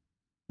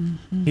 Yeah.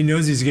 He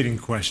knows he's getting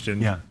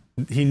questioned. Yeah.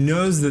 He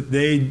knows that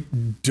they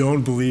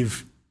don't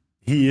believe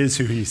he is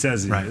who he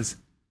says he Right. is.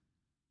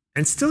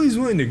 And still he's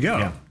willing to go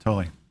Yeah,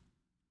 totally.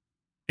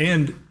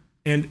 and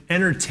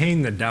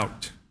entertain the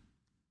doubt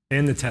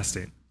and the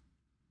testing.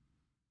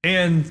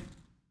 And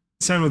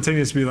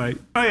simultaneously be like,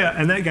 oh yeah,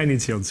 and that guy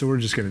needs healed, so we're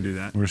just going to do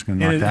that. We're just gonna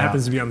and knock it that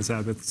happens out. to be on the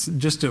Sabbath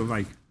just to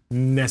like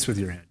mess with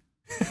your head.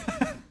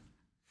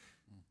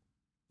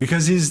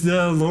 Because he's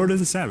the Lord of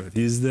the Sabbath.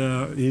 He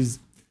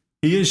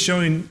is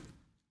showing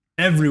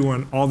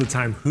everyone all the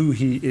time who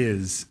he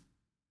is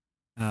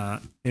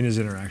in his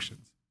interactions.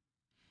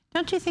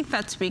 Don't you think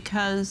that's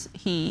because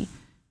he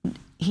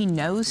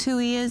knows who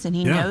he is and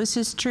he Yeah. knows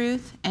his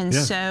truth, and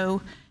Yeah.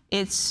 so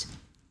it's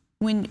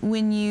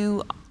when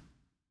you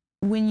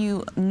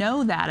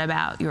know that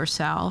about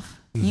yourself,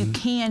 you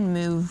can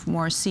move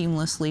more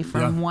seamlessly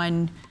from Yeah.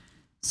 one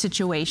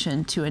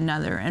situation to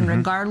another, and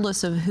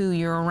regardless of who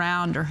you're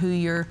around or who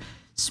you're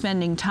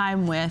spending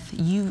time with,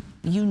 you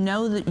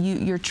know that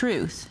your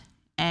truth,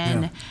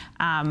 and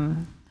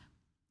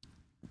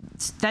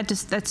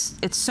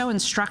it's so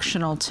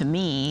instructional to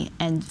me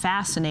and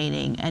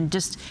fascinating and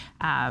just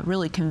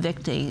really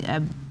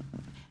convicting.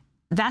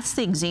 That's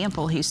the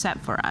example he set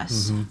for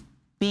us,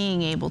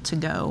 being able to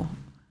go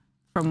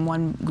from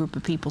one group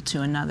of people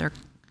to another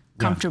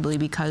comfortably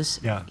because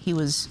Yeah. he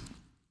was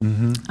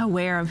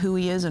aware of who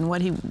he is and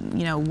what he,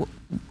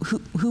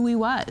 who he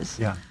was.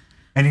 Yeah.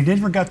 And he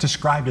never got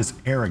described as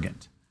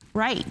arrogant,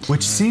 Right.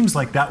 which seems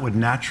like that would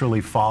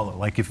naturally follow.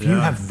 Like if you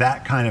Yeah. have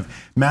that kind of,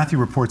 Matthew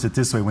reports it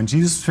this way, when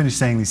Jesus finished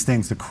saying these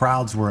things, the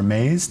crowds were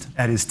amazed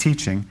at his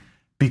teaching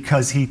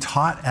because he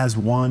taught as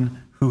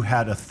one who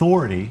had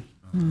authority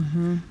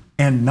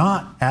and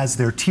not as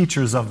their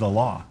teachers of the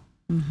law.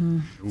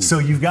 So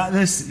you've got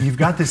this,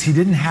 he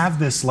didn't have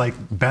this like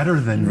better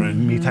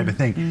than me type of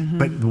thing,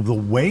 but the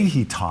way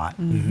he taught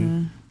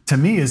to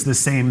me is the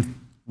same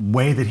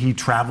way that he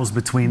travels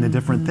between the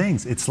different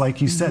things. It's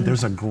like you said,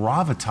 there's a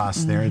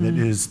gravitas there that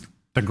is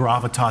the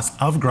gravitas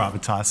of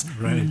gravitas.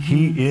 Right.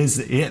 He is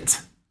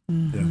it.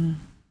 Yeah.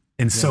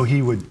 And so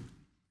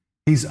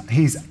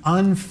he's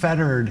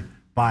unfettered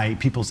by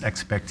people's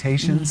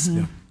expectations,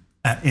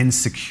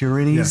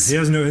 insecurities. He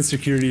has no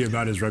insecurity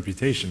about his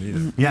reputation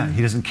either. Yeah,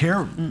 he doesn't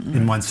care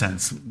in one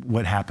sense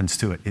what happens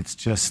to it. It's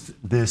just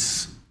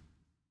this,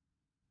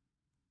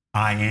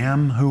 I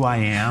am who I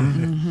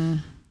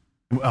am.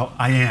 Well,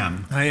 I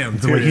am. I am,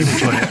 The way he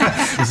would put it.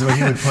 This is the way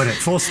he would put it.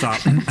 Full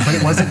stop. But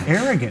it wasn't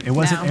arrogant. It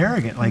wasn't No.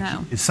 arrogant. Like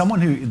No.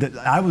 someone that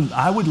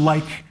I would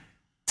like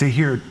to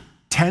hear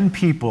 10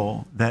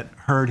 people that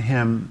heard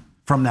him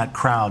from that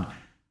crowd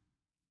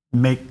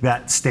make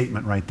that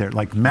statement right there.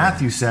 Like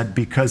Matthew said,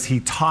 because he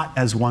taught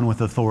as one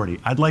with authority.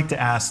 I'd like to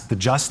ask the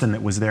Justin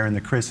that was there and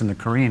the Chris and the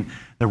Corrine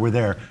that were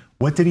there,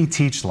 what did he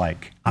teach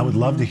like? I would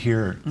love to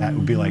hear that. It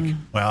would be like,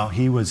 well,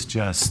 he was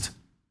just,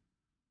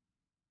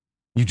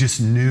 you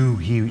just knew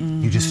he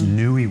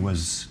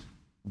was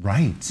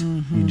right.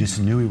 You just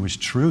knew he was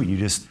true. You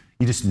just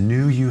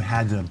knew you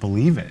had to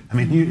believe it. I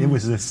mean, it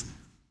was this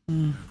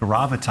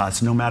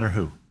gravitas, no matter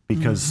who,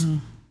 because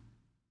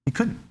he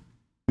couldn't.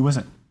 He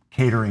wasn't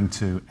catering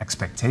to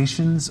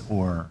expectations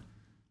or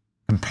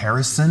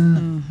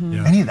comparison,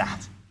 any of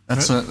that.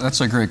 That's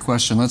a great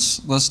question.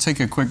 Let's take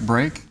a quick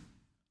break,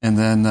 and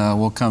then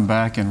we'll come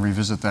back and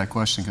revisit that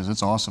question because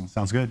it's awesome.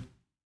 Sounds good.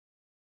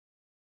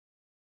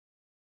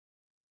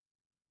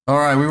 All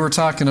right, we were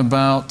talking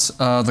about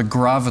the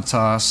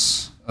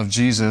gravitas of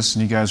Jesus,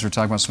 and you guys were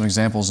talking about some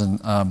examples, and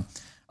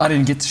I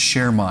didn't get to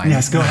share mine.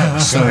 Yes, go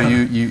ahead. So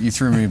you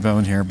threw me a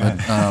bone here, but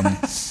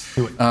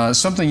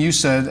something you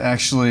said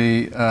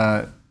actually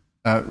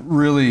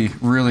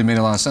really made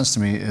a lot of sense to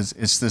me.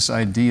 It's this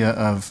idea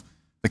of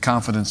the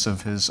confidence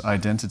of his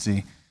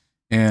identity,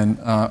 and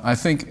I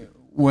think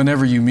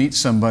whenever you meet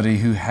somebody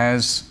who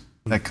has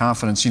that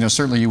confidence,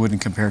 certainly you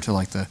wouldn't compare to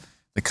like the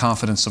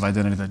confidence of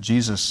identity that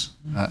Jesus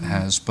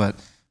has, but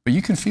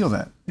you can feel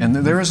that, and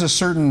there is a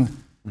certain.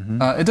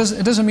 It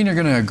doesn't mean you're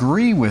going to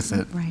agree with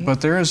it, Right.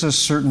 but there is a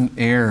certain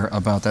air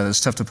about that.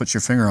 It's tough to put your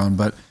finger on,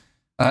 but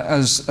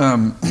as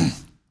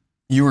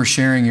you were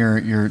sharing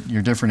your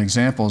different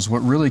examples, what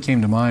really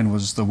came to mind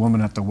was the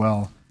woman at the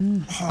well.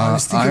 I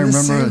was thinking the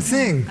same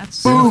thing.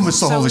 That's Boom! It's the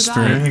so Holy was I.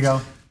 Spirit. There you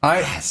go.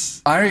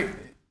 I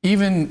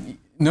even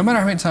no matter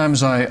how many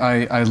times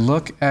I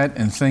look at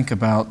and think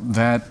about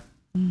that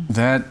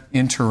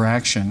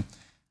interaction,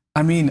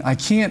 I mean, I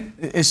can't.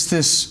 It's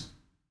this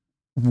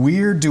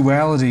weird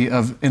duality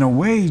of, in a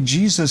way,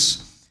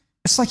 Jesus.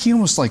 It's like he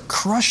almost like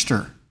crushed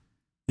her,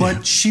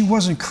 but she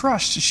wasn't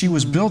crushed. She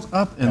was built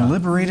up and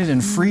liberated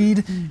and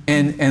freed,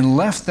 and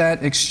left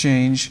that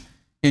exchange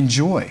in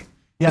joy.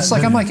 Yeah, It's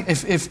like I'm like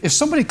if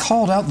somebody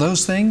called out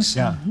those things,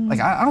 Yeah. like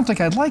I don't think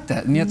I'd like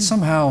that, and yet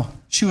somehow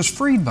she was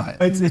freed by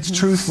it. It's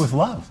truth with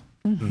love.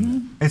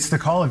 It's the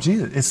call of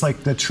Jesus. It's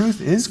like the truth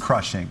is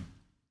crushing,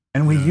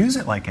 and we use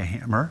it like a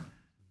hammer.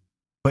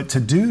 But to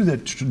do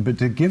but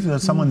to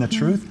give someone the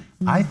truth,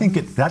 I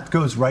think that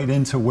goes right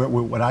into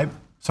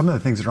some of the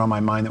things that are on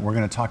my mind that we're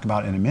going to talk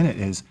about in a minute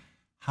is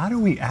how do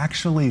we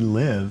actually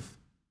live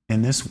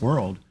in this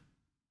world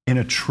in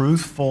a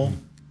truthful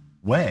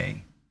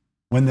way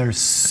when there's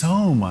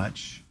so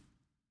much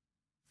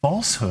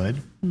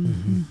falsehood,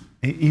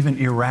 even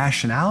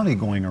irrationality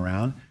going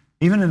around,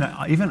 even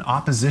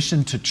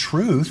opposition to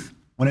truth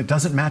when it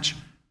doesn't match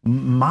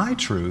my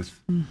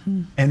truth.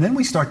 And then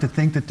we start to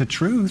think that the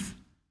truth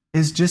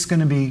is just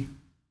going to be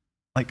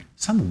like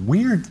some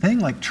weird thing,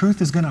 like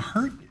truth is going to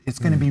hurt. It's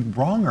going to be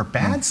wrong or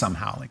bad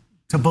somehow. Like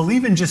to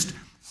believe in just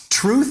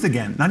truth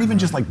again, not even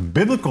just like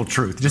biblical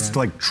truth, just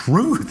like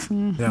truth.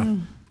 Yeah,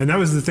 and that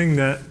was the thing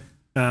that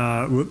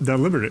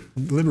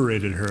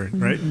liberated her,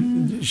 right?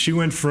 She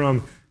went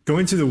from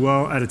going to the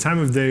well at a time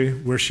of day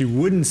where she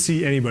wouldn't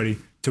see anybody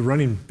to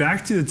running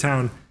back to the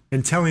town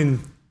and telling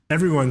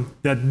everyone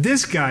that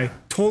this guy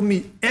told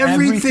me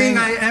everything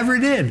I ever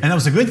did. And that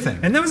was a good thing.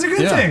 And that was a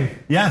good thing.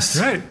 Yes.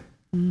 Right.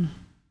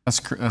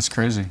 That's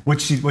crazy. What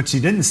she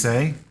didn't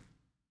say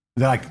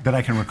that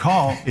I can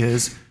recall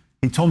is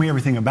he told me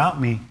everything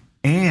about me,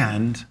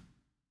 and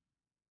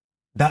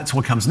that's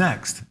what comes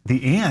next.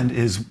 The and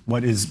is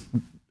what is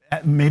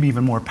maybe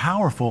even more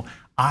powerful.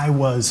 I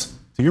was,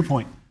 to your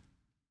point,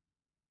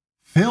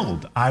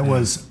 filled. I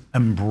was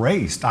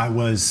embraced. I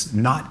was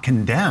not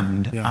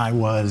condemned. Yeah. I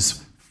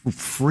was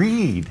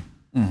freed.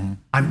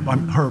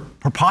 Her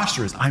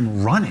posture is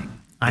I'm running.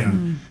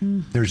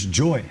 There's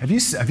joy. Have you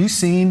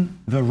seen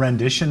the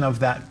rendition of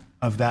that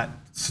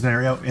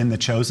scenario in The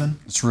Chosen?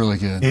 It's really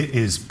good. It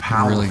is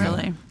powerful.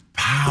 Really?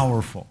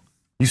 Powerful.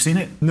 You seen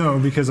it? No,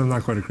 because I'm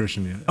not quite a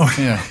Christian yet. Oh,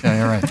 Yeah,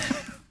 you're right.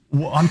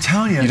 well, I'm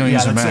telling you, You don't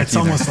use a Mac it's either.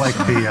 almost like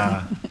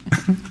the.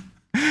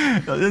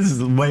 This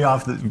is way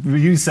off.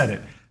 You said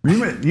it.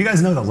 Remember, you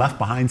guys know the Left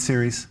Behind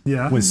series?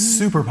 Yeah. Was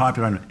super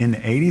popular in the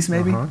 80s,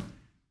 maybe.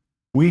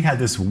 We had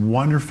this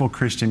wonderful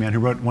Christian man who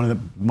wrote one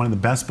of the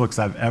best books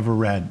I've ever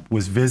read.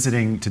 Was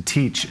visiting to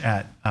teach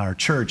at our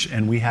church,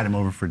 and we had him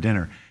over for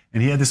dinner.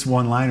 And he had this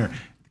one-liner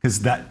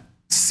because that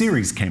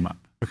series came up.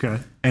 Okay.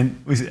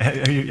 And we said,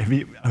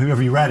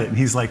 have you read it? And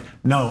he's like,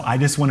 no, I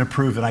just want to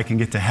prove that I can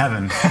get to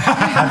heaven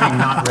having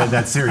not read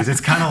that series. It's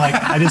kind of like,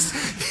 I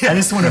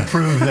just want to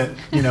prove that,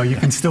 you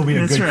can still be a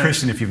That's good right.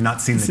 Christian if you've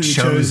not seen The The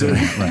Chosen.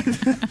 Chosen. Right.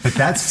 But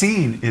that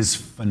scene is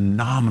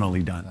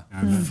phenomenally done.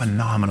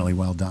 Phenomenally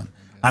well done.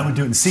 I would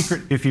do it in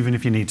secret even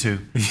if you need to.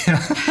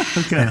 Yeah.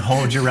 Okay. And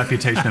hold your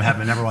reputation of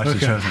having never watched The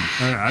Chosen.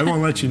 All right. I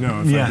won't let you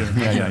know if I do.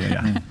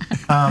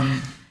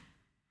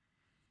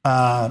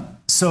 Yeah.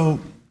 So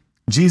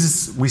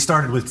Jesus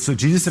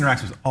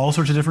interacts with all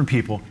sorts of different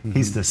people.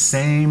 He's the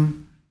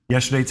same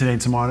yesterday, today,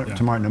 and tomorrow.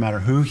 No matter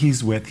who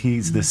he's with,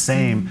 he's the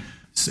same.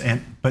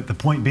 But the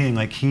point being,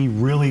 like, he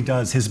really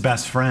does, his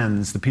best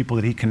friends, the people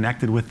that he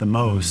connected with the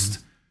most,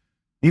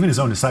 even his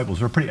own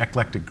disciples, we're a pretty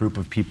eclectic group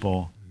of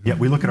people. Yet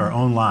we look at our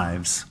own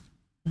lives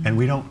and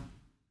we don't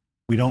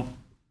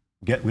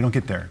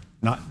get there.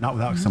 Not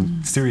without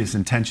some serious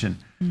intention.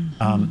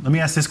 Let me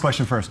ask this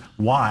question first.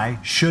 Why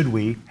should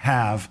we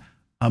have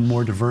a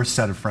more diverse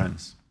set of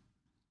friends?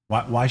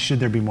 Why should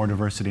there be more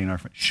diversity in our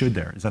friends? Should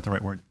there? Is that the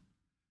right word?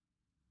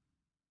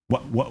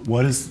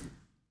 What is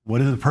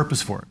the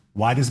purpose for it?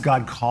 Why does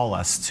God call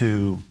us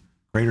to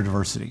greater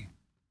diversity?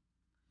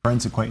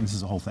 Friends,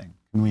 acquaintances, the whole thing.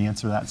 Can we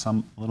answer that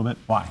a little bit?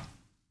 Why?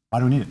 Why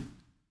do we need it?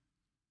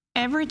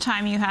 Every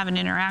time you have an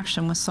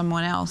interaction with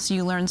someone else,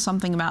 you learn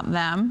something about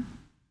them,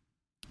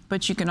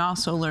 but you can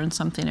also learn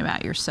something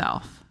about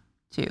yourself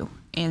too.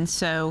 And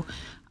so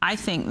I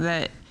think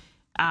that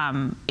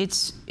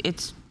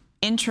it's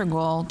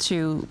integral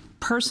to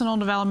personal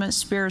development,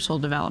 spiritual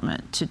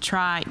development, to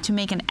try to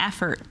make an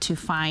effort to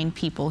find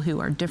people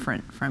who are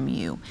different from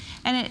you.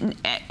 And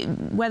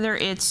whether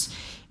it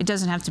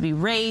doesn't have to be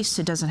race,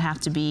 it doesn't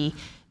have to be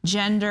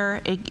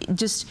gender,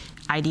 just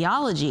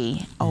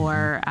ideology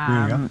or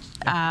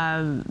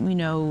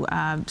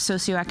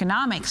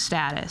socioeconomic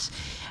status,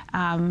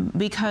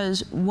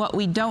 because what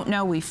we don't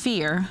know we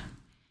fear,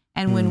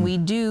 and when we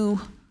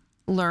do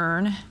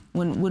learn,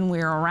 when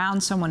we're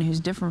around someone who's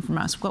different from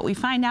us, what we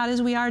find out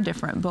is we are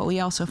different, but we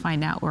also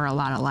find out we're a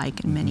lot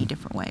alike in many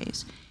different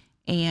ways.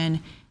 And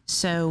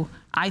so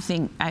I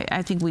think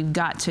we've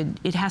got to,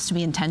 it has to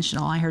be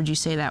intentional. I heard you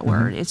say that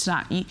word. It's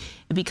not,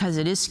 because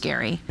it is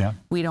scary. Yeah.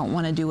 We don't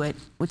want to do it.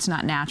 It's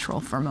not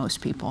natural for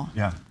most people.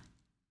 Yeah.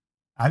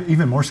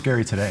 Even more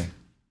scary today.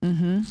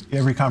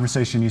 Every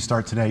conversation you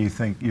start today, you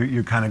think,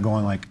 you're kind of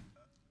going like,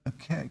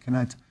 okay,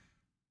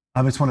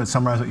 I just want to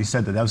summarize what you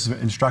said. That was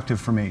instructive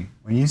for me.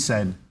 When you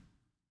said,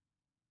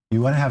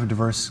 you want to have a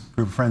diverse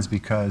group of friends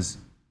because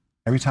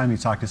every time you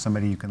talk to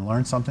somebody, you can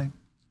learn something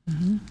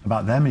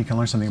about them, and you can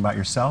learn something about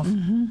yourself.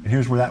 And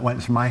here's where that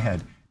went through my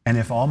head. And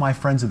if all my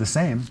friends are the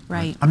same,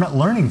 Right. I'm not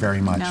learning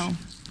very much. No.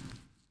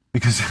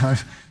 Because I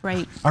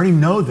Right. already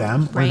know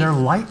them, or Right. they're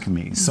like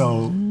me.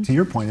 So to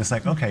your point, it's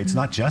like, okay, it's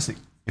not just,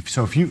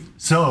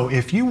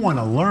 if you want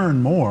to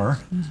learn more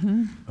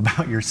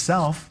about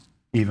yourself,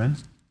 even,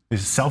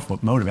 it's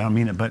self-motivated, I don't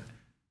mean it, but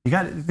you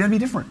got to be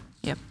different.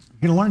 Yep.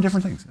 You're going to learn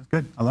different things. That's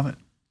good. I love it.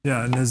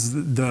 Yeah, and as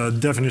the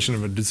definition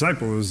of a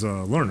disciple is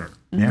a learner,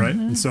 right?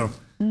 And so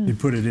you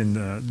put it in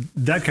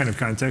that kind of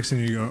context,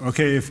 and you go,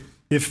 okay,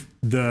 if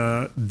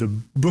the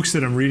books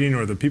that I'm reading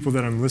or the people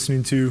that I'm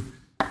listening to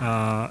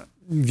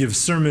give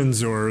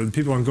sermons or the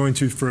people I'm going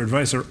to for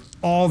advice are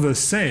all the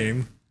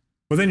same,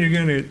 well, then you're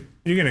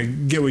gonna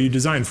get what you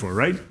designed for,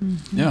 right?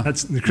 Yeah.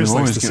 That's You Chris likes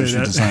always to get say what you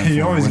that. designed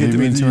You for, always whether get you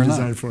what mean to you or not.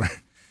 designed for.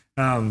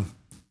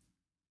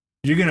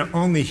 You're gonna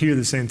only hear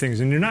the same things,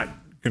 and you're not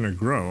going to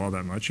grow all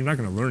that much. You're not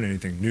going to learn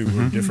anything new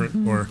or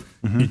different or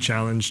be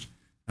challenged.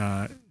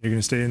 You're going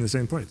to stay in the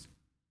same place.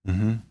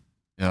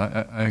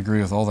 Yeah, I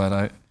agree with all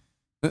that.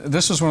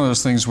 This is one of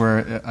those things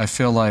where I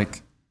feel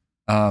like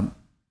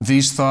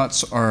these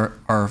thoughts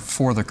are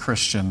for the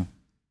Christian.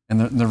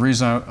 And the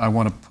reason I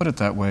want to put it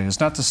that way is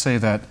not to say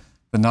that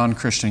the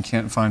non-Christian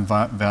can't find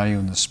value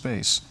in this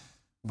space,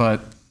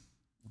 but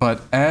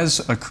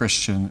as a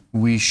Christian,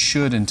 we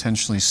should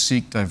intentionally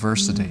seek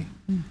diversity.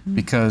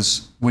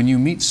 Because when you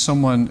meet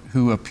someone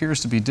who appears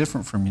to be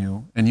different from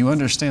you, and you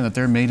understand that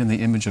they're made in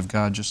the image of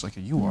God just like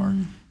you are,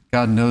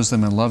 God knows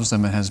them and loves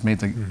them and has made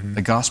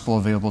the gospel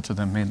available to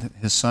them, made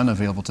his son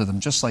available to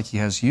them just like he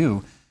has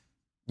you,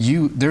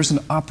 there's an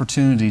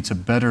opportunity to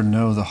better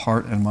know the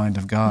heart and mind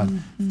of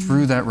God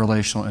through that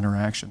relational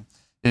interaction.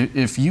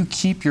 If you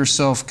keep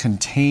yourself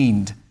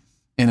contained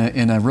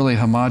in a really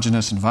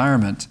homogeneous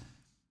environment,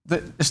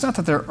 it's not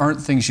that there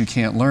aren't things you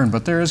can't learn,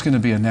 but there is going to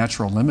be a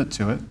natural limit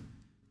to it.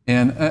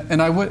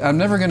 And I'm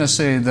never going to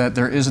say that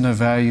there isn't a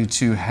value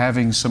to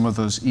having some of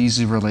those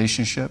easy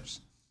relationships.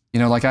 You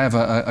know, like I have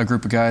a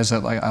group of guys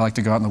that I like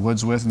to go out in the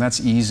woods with, and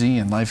that's easy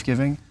and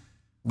life-giving.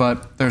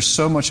 But there's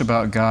so much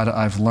about God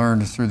I've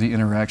learned through the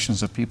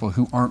interactions of people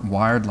who aren't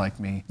wired like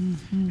me.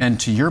 And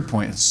to your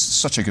point, it's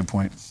such a good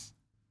point.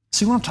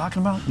 See what I'm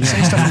talking about? You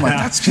say stuff, I'm like,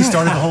 that's She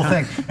started the whole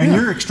thing. And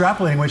you're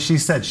extrapolating what she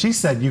said. She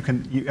said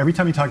every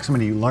time you talk to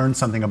somebody, you learn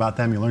something about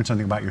them, you learn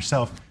something about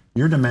yourself.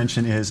 Your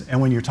dimension is,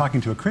 and when you're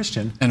talking to a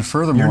Christian, and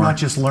furthermore, you're not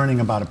just learning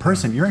about a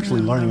person, you're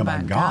actually learning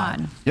about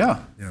God. Yeah,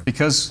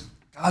 because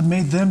God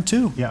made them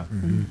too. Yeah.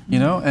 You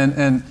know,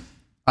 and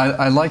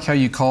I like how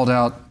you called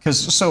out, because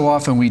so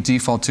often we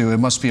default to it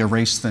must be a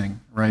race thing,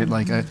 right?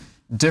 Like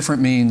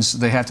different means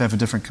they have to have a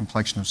different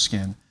complexion of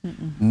skin.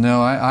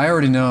 No, I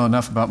already know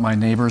enough about my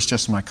neighbors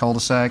just in my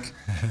cul-de-sac.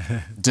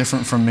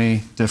 Different from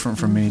me, different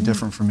from me,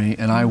 different from me,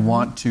 and I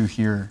want to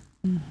hear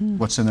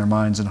what's in their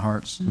minds and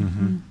hearts.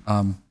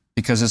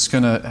 Because it's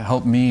going to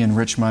help me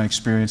enrich my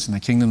experience in the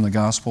kingdom, the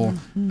gospel,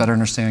 better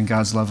understand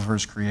God's love for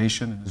his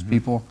creation and his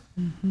people.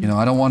 You know,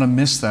 I don't want to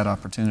miss that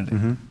opportunity.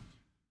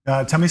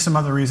 Tell me some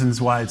other reasons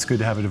why it's good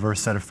to have a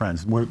diverse set of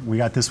friends. We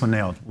got this one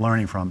nailed,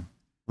 learning from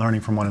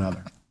one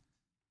another.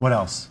 What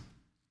else?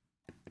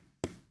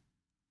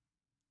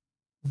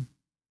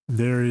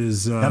 There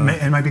is...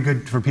 it might be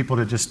good for people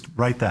to just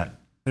write that.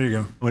 There you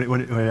go.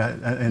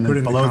 And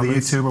then below the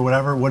YouTube or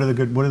whatever, what are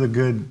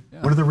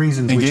the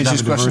reasons we should have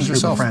a diverse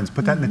group of friends?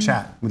 Put that in the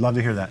chat. We'd love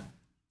to hear that.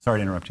 Sorry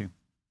to interrupt you.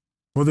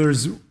 Well,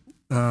 there's,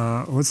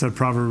 what's that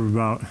proverb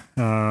about?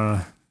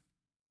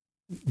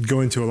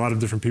 Going to a lot of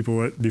different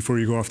people before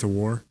you go off to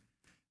war.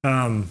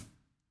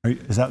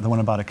 Is that the one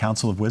about a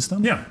council of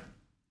wisdom? Yeah.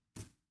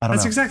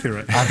 That's exactly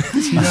right.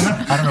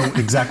 I don't know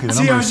exactly the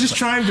numbers. See, I was just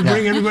trying to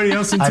bring everybody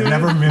else into I've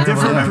never remembered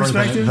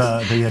perspective.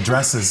 the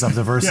addresses of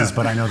the verses,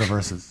 but I know the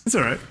verses. That's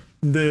all right.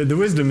 The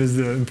wisdom is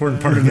the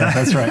important part of that.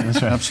 That's right.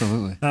 That's right.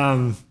 Absolutely.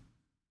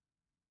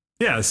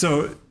 Yeah.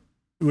 So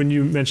when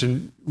you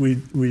mentioned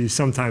we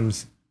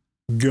sometimes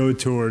go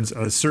towards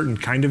a certain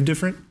kind of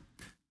different,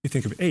 you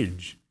think of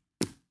age.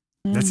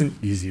 That's an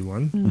easy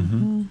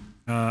one.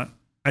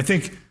 I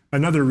think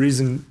another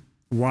reason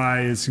why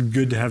it's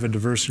good to have a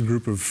diverse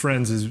group of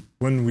friends is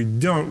when we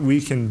don't,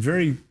 we can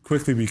very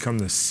quickly become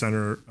the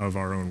center of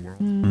our own world.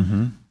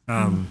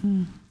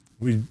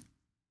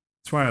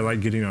 That's why I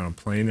like getting on a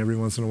plane every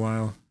once in a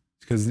while,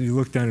 because you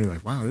look down and you're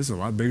like, wow, this is a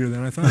lot bigger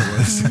than I thought it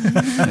was.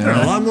 There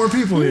are a lot more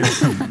people here.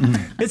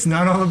 It's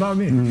not all about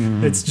me.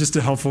 It's just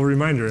a helpful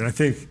reminder. And I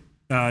think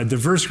a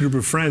diverse group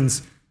of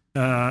friends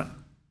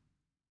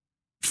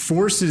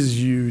forces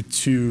you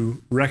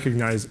to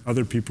recognize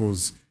other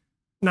people's,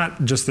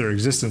 not just their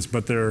existence,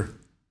 but their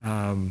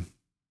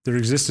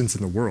existence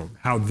in the world,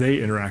 how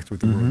they interact with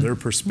the world, their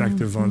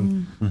perspective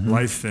on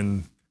life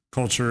and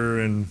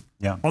culture and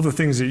all the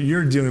things that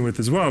you're dealing with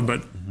as well.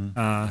 But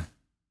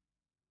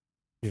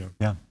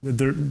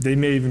they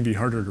may even be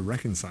harder to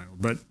reconcile.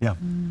 But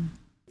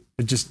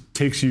it just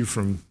takes you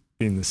from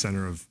being the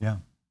center of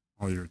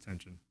all your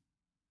attention.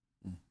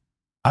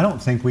 I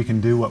don't think we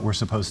can do what we're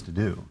supposed to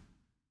do.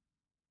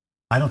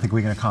 I don't think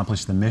we can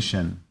accomplish the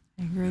mission.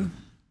 I agree.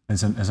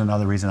 Is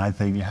another reason I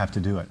think you have to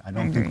do it. I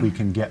don't think we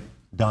can get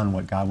done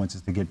what God wants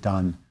us to get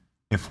done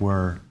if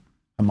we're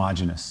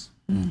homogenous.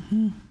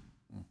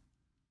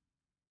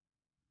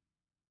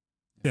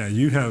 Yeah,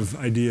 you have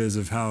ideas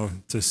of how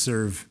to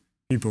serve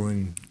people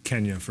in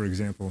Kenya, for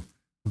example,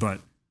 but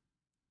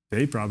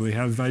they probably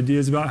have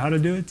ideas about how to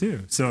do it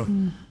too. So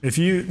if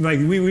you, like,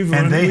 we've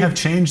and they have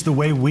changed the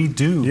way we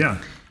do.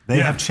 Yeah. They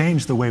have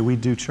changed the way we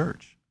do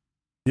church.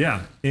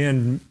 Yeah,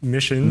 and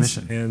missions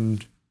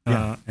Mission.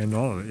 and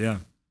all of it. Yeah,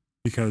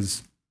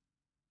 because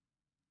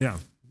yeah,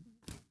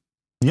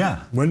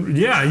 Yeah.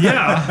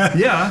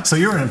 So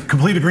you're in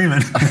complete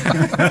agreement.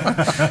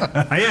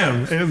 I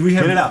am. And we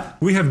have Get it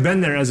out. we have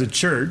been there as a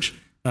church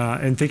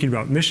and thinking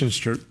about mission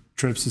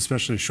trips,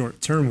 especially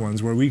short-term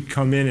ones, where we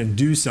come in and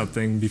do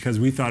something because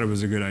we thought it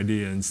was a good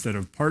idea instead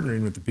of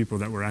partnering with the people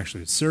that we're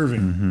actually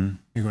serving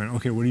and going,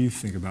 okay, what do you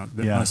think about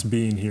us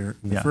being here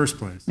in the first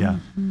place? Yeah.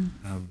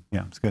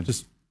 Yeah, it's good.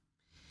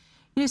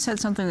 You said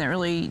something that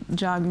really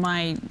jogged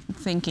my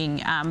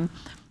thinking.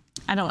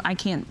 I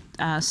can't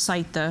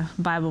cite the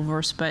Bible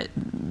verse, but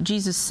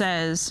Jesus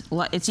says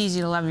it's easy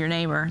to love your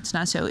neighbor. It's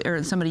not so,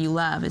 or somebody you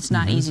love. It's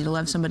not easy to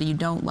love somebody you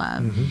don't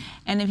love.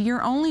 And if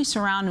you're only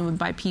surrounded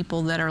by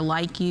people that are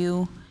like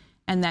you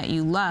and that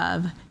you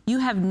love, you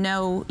have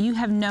no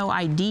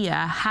idea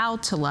how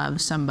to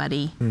love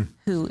somebody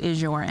who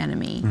is your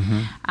enemy.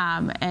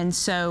 And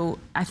so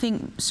I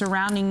think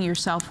surrounding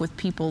yourself with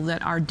people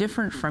that are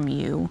different from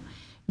you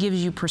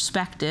gives you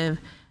perspective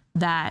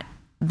that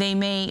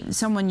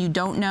someone you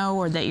don't know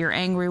or that you're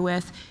angry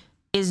with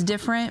is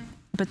different,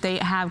 but they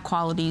have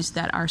qualities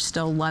that are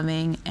still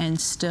loving and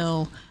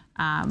still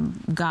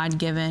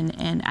God-given.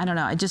 And I don't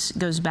know, it just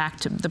goes back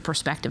to the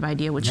perspective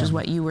idea, which is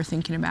what you were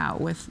thinking about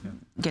with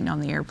getting on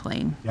the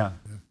airplane.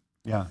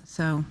 Yeah.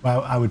 So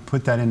Well, I would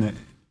put that in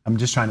I'm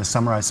just trying to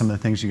summarize some of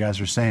the things you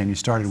guys are saying. You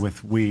started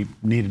with, we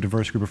need a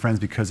diverse group of friends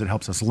because it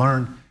helps us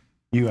learn.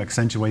 You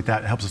accentuate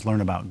that. It helps us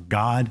learn about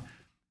God,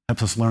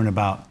 helps us learn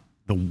about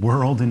the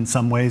world in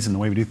some ways and the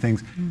way we do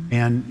things.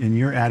 And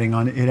you're adding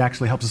on, it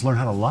actually helps us learn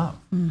how to love.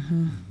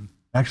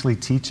 It actually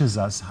teaches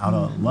us how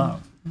to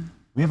love.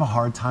 We have a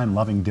hard time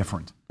loving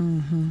different.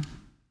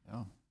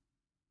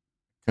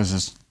 Because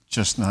it's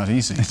just not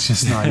easy. It's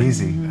just not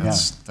easy.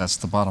 That's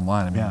the bottom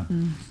line. I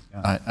mean,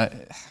 Yeah.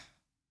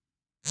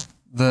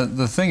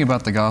 the thing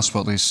about the gospel,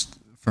 at least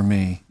for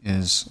me,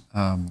 is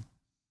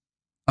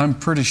I'm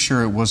pretty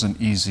sure it wasn't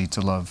easy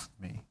to love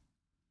me.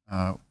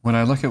 When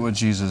I look at what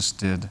Jesus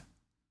did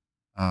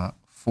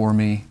for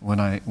me, when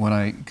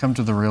I come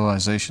to the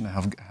realization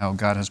of how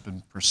God has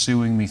been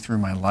pursuing me through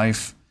my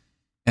life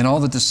and all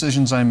the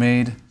decisions I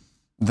made,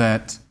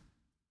 that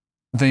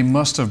they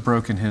must have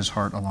broken his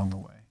heart along the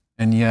way.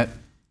 And yet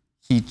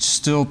he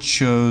still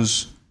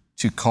chose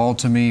to call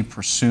to me,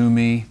 pursue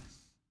me,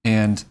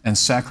 and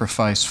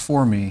sacrifice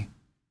for me.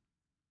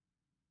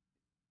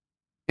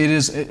 It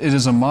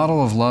is a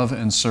model of love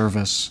and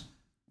service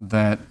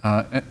that,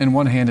 in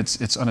one hand,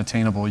 it's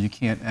unattainable. You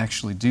can't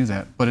actually do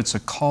that, but it's a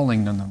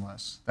calling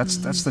nonetheless.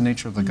 That's the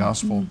nature of the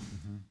gospel,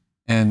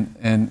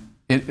 and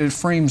it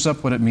frames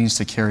up what it means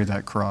to carry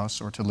that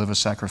cross or to live a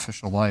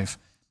sacrificial life.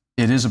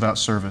 It is about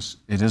service.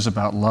 It is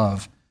about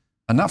love,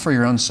 and not for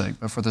your own sake,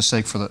 but for the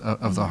sake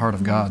of the heart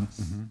of God.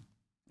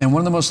 And one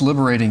of the most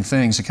liberating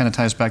things, it kind of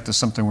ties back to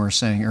something we were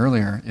saying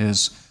earlier,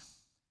 is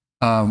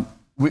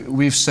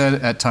we've said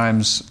at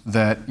times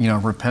that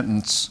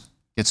repentance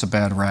gets a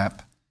bad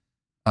rap.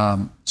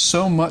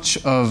 So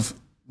much of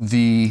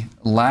the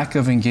lack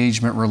of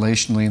engagement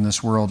relationally in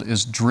this world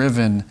is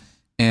driven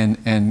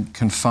and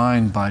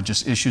confined by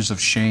just issues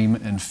of shame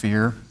and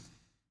fear.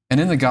 And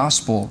in the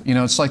gospel,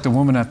 it's like the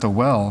woman at the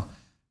well.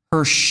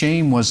 Her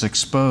shame was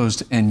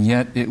exposed, and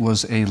yet it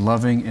was a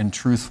loving and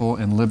truthful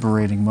and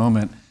liberating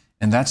moment.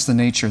 And that's the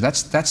nature.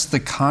 That's the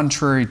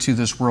contrary to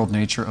this world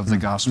nature of the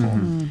gospel.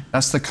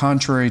 That's the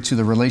contrary to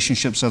the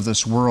relationships of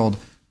this world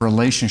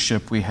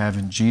relationship we have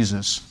in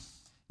Jesus.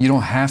 You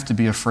don't have to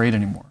be afraid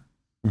anymore.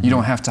 You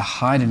don't have to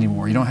hide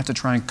anymore. You don't have to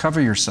try and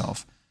cover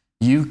yourself.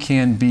 You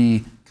can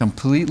be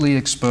completely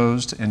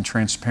exposed and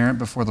transparent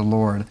before the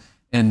Lord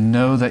and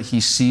know that he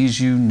sees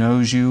you,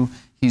 knows you,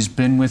 he's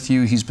been with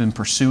you, he's been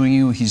pursuing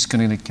you, he's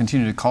going to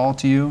continue to call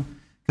to you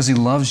because he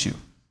loves you.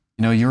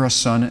 You're a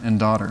son and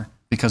daughter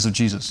because of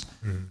Jesus.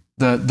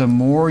 The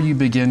more you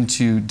begin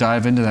to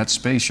dive into that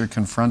space, you're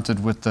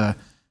confronted with the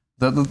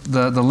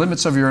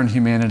limits of your own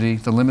humanity,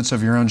 the limits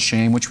of your own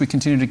shame, which we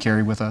continue to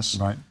carry with us.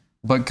 Right.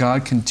 But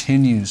God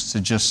continues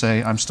to just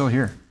say, I'm still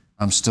here.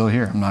 I'm still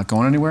here. I'm not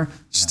going anywhere.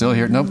 Still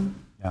here. Nope.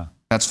 Yeah.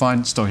 That's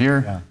fine. Still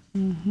here.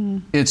 Yeah.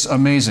 It's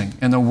amazing.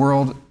 And the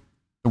world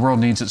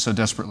needs it so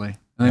desperately.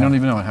 And they don't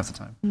even know it half the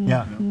time.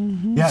 Yeah.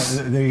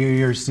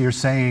 You're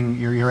saying,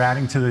 you're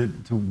adding to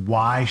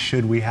why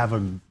should we have a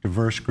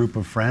diverse group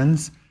of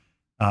friends?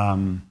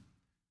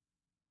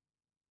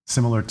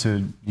 Similar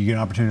to you get an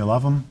opportunity to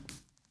love them.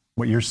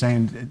 What you're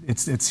saying,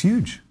 it's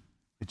huge.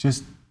 It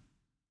just,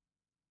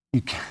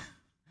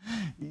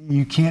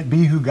 you can't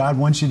be who God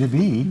wants you to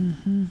be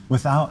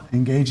without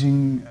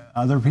engaging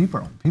other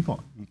people.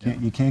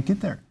 You can't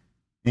get there.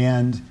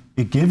 And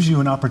it gives you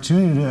an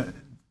opportunity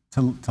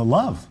to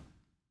love.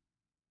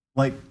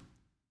 Like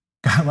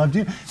God loved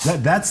you.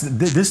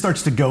 This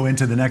starts to go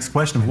into the next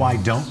question of why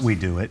don't we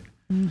do it?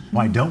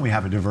 Why don't we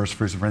have a diverse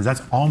group of friends?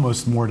 That's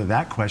almost more to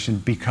that question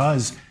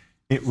because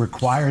it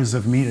requires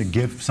of me to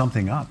give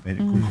something up. It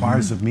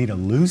requires of me to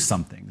lose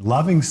something.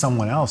 Loving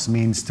someone else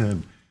means to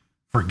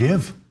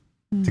forgive,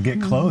 to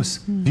get close.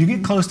 If you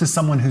get close to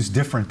someone who's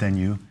different than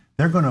you,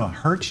 they're going to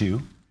hurt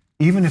you.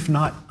 even if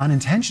not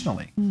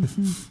unintentionally,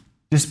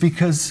 just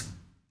because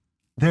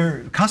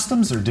their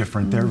customs are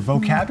different, their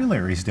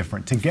vocabulary is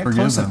different to get Forgive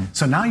closer. them.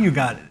 So now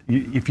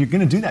if you're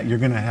going to do that, you're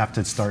going to have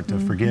to start to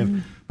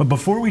forgive. But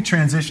before we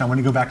transition, I want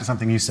to go back to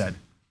something you said.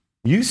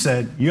 You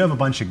said you have a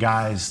bunch of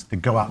guys that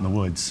go out in the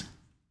woods.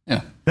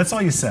 Yeah. That's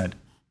all you said.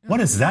 What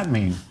does that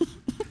mean?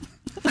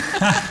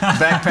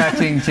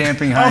 Backpacking,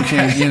 camping,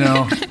 hiking, you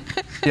know.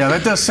 Yeah,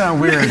 that does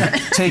sound weird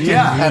taken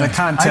out of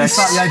context. I just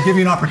thought I'd give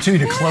you an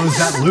opportunity to close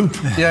that loop.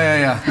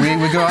 Yeah.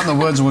 We go out in the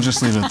woods and we'll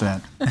just leave it at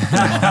that.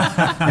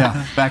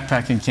 Yeah,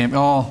 backpacking, camp,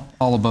 all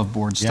above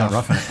board stuff.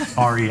 Roughing it.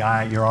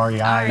 REI, your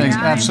REI.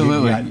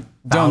 Absolutely. You got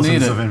Don't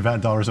need thousands it.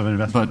 of dollars of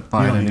investment. But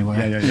buy You it don't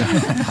anyway. need-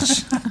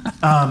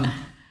 Yeah.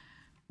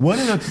 What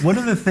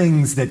are the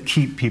things that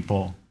keep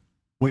people?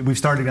 We've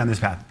started down this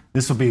path.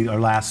 This will be our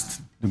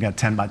last. We've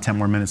got about 10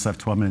 more minutes left.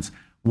 12 minutes.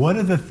 What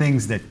are the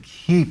things that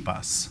keep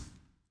us?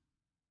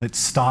 That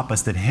stop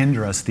us? That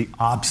hinder us? The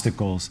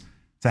obstacles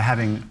to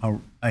having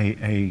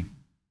a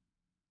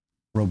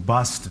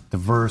robust,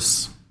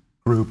 diverse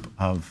group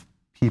of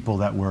people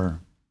that we're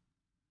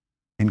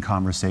in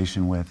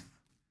conversation with.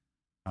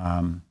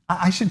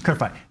 I should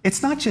clarify.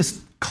 It's not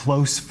just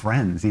close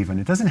friends, even.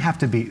 It doesn't have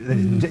to be,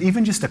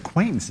 even just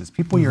acquaintances,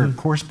 people you're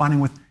corresponding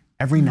with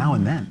every now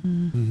and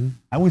then.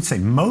 I would say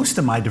most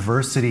of my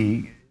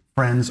diversity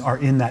friends are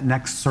in that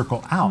next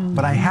circle out,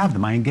 but I have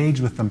them. I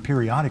engage with them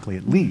periodically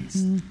at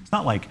least. It's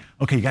not like,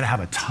 okay, you got to have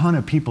a ton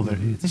of people.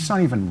 It's just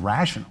not even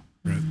rational.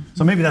 Right.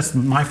 So maybe that's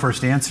my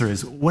first answer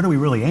is, what are we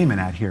really aiming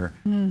at here?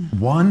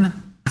 One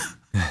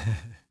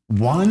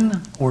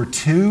or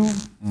two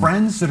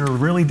friends that are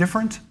really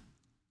different?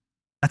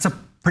 That's a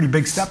pretty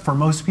big step for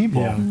most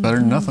people. Yeah. Better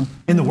than nothing.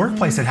 In the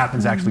workplace, it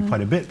happens actually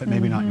quite a bit, but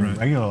maybe not in your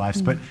regular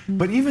lives. But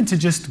even to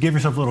just give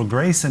yourself a little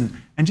grace and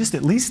just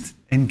at least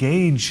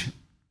engage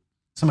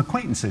some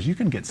acquaintances, you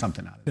can get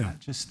something out of that.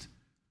 Just,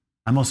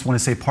 I almost want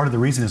to say part of the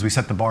reason is we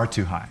set the bar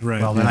too high. Right.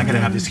 Well, then I got to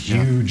have this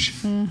huge,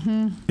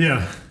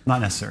 Yeah.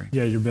 not necessary.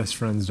 Yeah, your best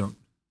friends don't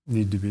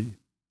need to be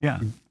Yeah.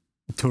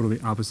 totally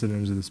opposite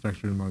ends of the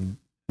spectrum on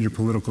your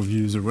political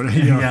views or whatever.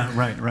 You know. Yeah,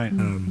 right.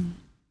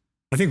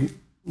 I think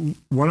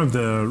one of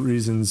the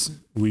reasons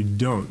we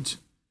don't,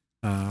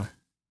 and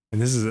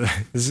this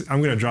is I'm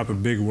going to drop a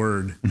big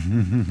word.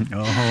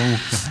 Oh,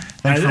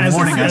 thanks for as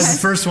warning the us.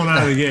 first one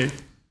out of the gate,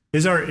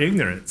 is our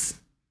ignorance.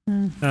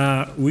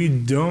 We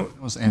don't.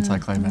 It was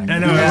anticlimactic. I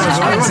know.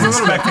 I was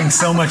expecting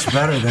so much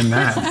better than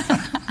that.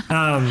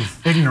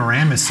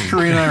 Ignoramucy.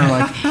 Corey and I are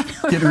like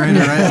getting ready to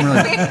write. And we're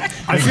like,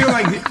 I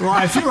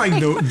feel like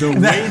the weight.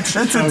 That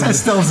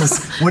tells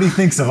us what he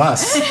thinks of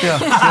us. yeah.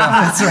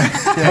 That's right.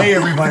 Hey,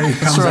 everybody,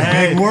 comes a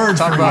right. big word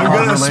Talk for about you.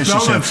 our gonna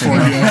spell it relationships. for you.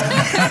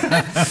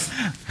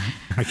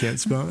 I can't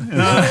spell it.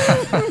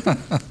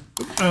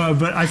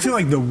 But I feel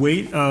like the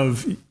weight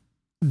of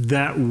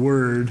that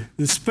word,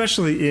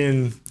 especially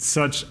in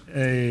such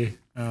a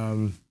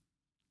in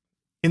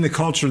the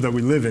culture that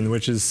we live in,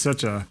 which is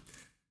such a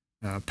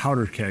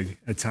powder keg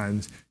at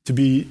times, to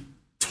be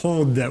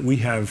told that we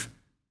have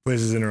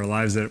places in our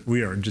lives that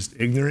we are just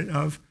ignorant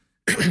of,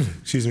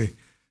 excuse me,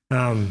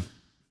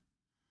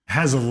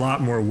 has a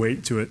lot more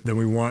weight to it than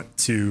we want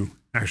to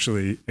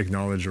actually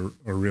acknowledge or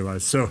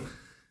realize. So,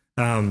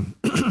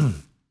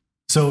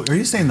 So, are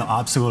you saying the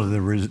obstacle to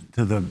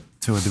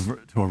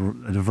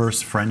a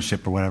diverse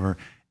friendship or whatever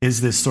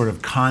is this sort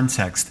of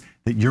context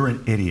that you're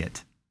an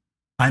idiot?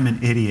 I'm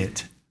an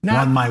idiot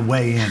on my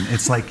way in.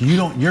 It's like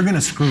you're going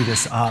to screw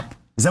this up.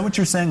 Is that what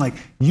you're saying? Like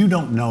you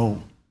don't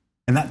know,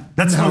 and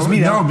that's supposed to be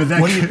no, but that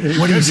what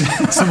do you?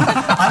 So,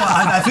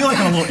 I feel like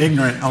I'm a little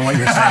ignorant on what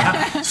you're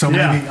saying. So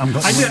maybe I'm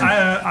going.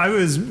 I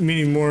was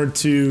meaning more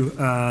to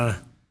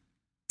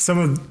some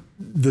of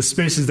the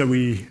spaces that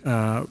we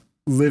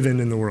live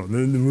in the world,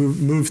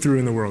 move through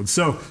in the world.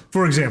 So,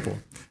 for example,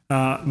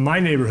 my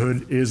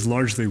neighborhood is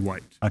largely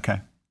white. Okay.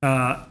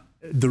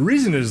 The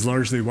reason it is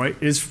largely white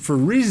is for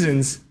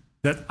reasons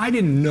that I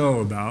didn't know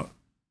about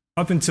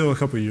up until a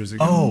couple of years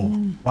ago.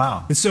 Oh,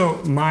 wow. And so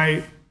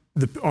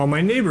all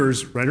my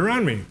neighbors right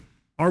around me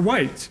are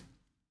white.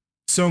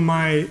 So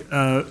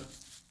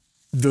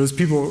those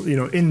people,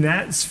 in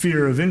that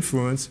sphere of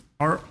influence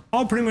are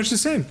all pretty much the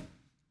same.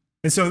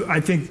 And so I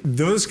think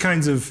those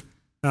kinds of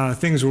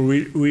things where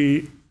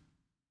we,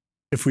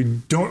 if we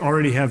don't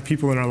already have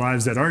people in our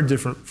lives that are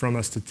different from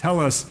us to tell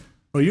us,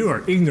 oh, you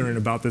are ignorant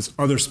about this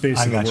other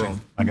space in the world.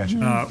 I got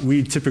you.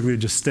 We typically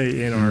just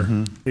stay in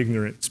our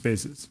ignorant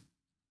spaces.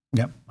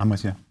 Yep, I'm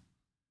with you.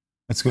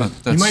 That's good.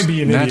 You might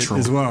be an natural.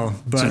 idiot as well,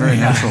 but It's a very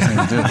natural thing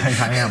to do.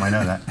 I am. I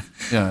know that.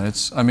 Yeah, I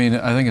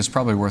think it's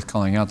probably worth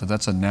calling out that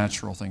that's a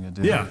natural thing to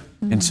do. Yeah.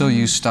 Until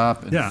you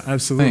stop and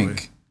absolutely.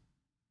 think,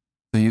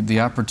 the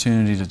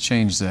opportunity to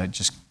change that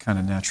just kind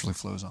of naturally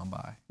flows on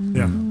by.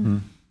 Yeah.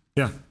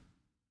 Yeah.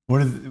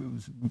 What are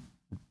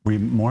were you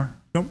more?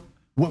 Nope.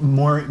 What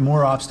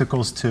more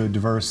obstacles to a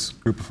diverse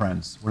group of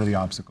friends? What are the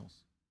obstacles?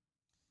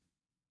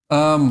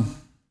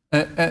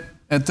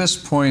 At this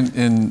point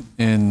in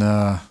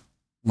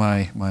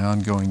my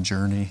ongoing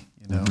journey,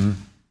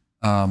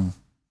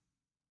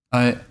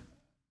 I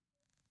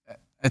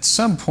at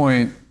some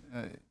point,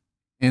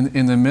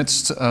 in the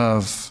midst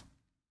of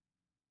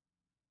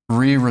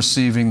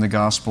receiving the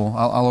gospel,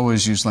 I'll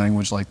always use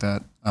language like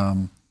that.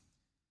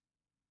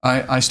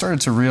 I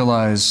started to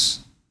realize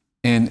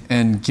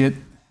and get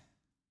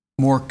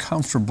more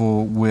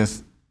comfortable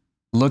with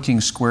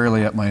looking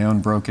squarely at my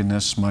own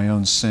brokenness, my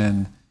own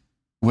sin,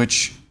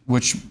 which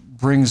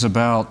brings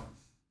about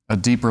a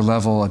deeper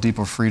level, a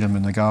deeper freedom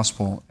in the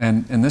gospel.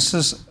 And this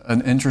is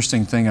an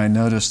interesting thing I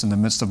noticed in the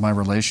midst of my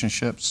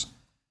relationships.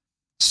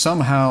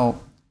 Somehow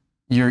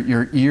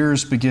your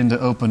ears begin to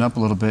open up a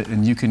little bit,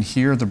 and you can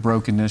hear the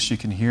brokenness, you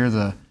can hear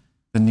the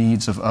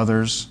needs of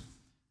others.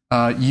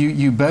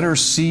 You better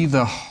see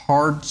the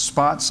hard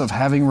spots of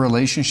having a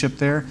relationship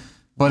there,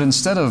 but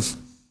instead of,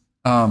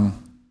 I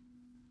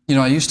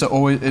used to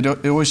always, it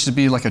always used to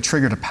be like a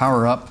trigger to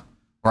power up,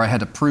 or I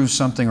had to prove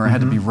something, or I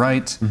had to be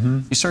right.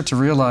 You start to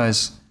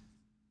realize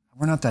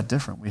we're not that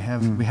different. We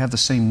have the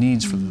same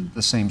needs for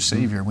the same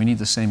Savior. We need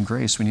the same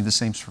grace. We need the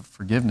same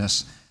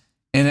forgiveness.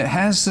 And it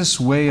has this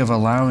way of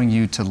allowing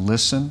you to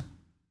listen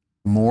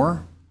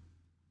more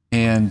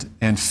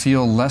and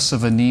feel less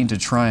of a need to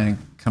try and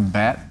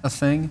combat a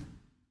thing.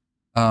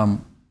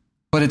 But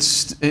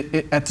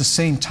at the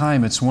same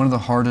time, it's one of the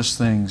hardest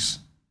things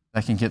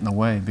that can get in the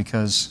way,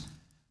 because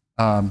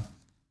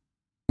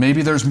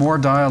maybe there's more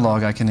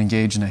dialogue I can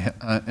engage in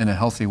a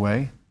healthy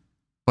way,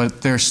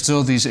 but there's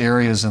still these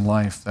areas in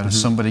life that if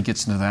somebody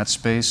gets into that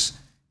space,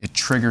 it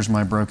triggers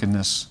my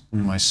brokenness,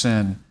 my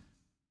sin,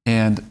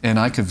 and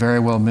I could very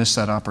well miss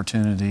that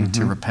opportunity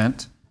to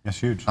repent. That's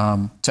huge.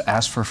 To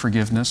ask for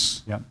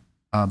forgiveness. Yep.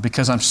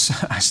 Because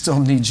I still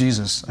need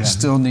Jesus. I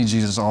still need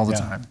Jesus all the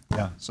time.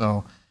 Yeah.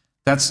 So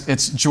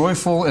it's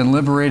joyful and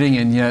liberating,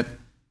 and yet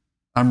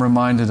I'm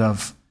reminded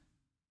of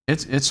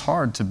it's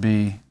hard to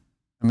be.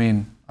 I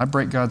mean, I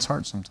break God's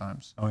heart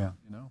sometimes. Oh yeah.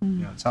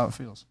 Yeah, that's how it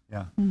feels.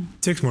 Yeah.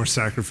 It takes more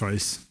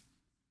sacrifice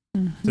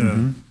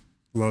to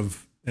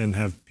love and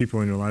have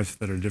people in your life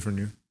that are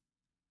different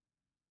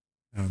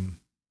than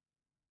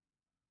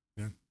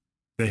you.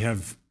 They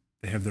have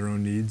their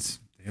own needs.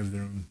 They have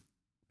their own.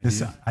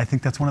 I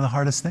think that's one of the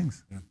hardest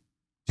things. Yeah.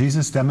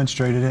 Jesus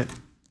demonstrated it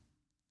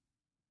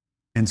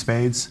in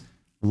spades.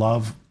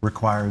 Love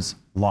requires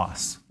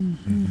loss.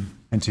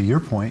 And to your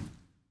point,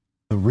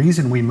 the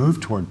reason we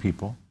move toward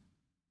people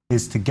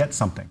is to get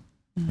something.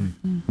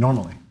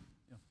 Normally,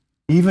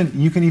 even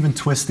you can even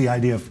twist the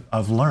idea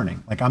of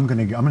learning. Like I'm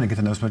gonna get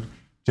to know someone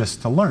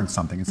just to learn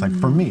something. It's like,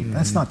 for me,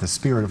 that's not the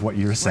spirit of what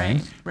you're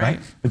saying, right?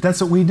 But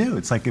that's what we do.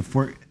 It's like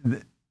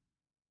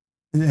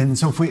and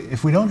so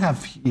if we don't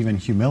have even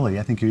humility,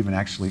 I think you even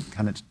actually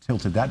kind of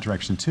tilted that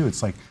direction too.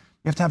 It's like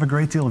you have to have a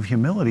great deal of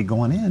humility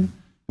going in,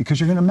 because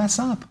you're going to mess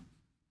up.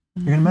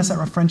 You're going to mess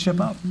that friendship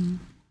up.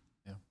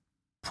 Yeah.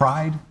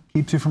 Pride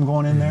keeps you from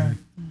going in there.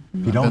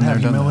 If you don't have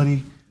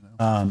humility,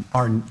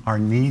 our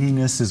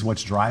neediness is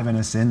what's driving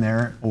us in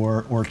there,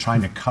 or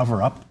trying to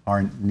cover up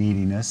our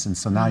neediness. And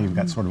so now you've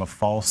got sort of a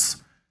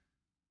false.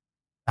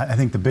 I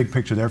think the big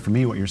picture there for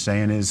me, what you're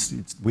saying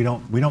is we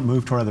don't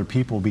move toward other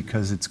people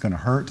because it's going to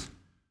hurt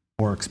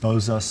or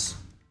expose us.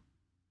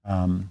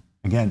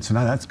 Again, so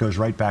now that goes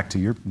right back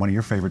to one of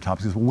your favorite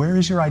topics is, where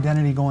is your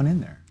identity going in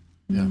there?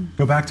 Yeah.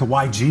 Go back to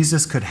why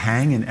Jesus could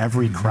hang in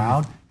every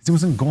crowd. He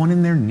wasn't going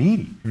in there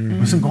needy. He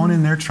wasn't going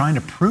in there trying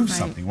to prove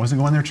something. He wasn't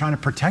going in there trying to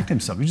protect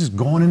himself. He was just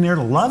going in there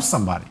to love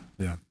somebody.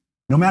 Yeah.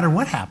 No matter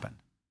what happened.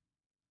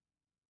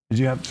 Did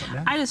you have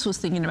that? I just was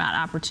thinking about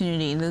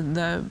opportunity,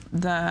 the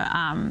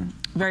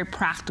very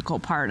practical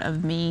part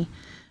of me.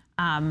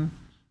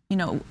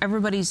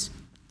 Everybody's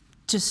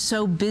just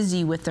so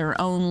busy with their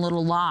own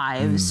little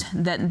lives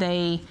that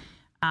they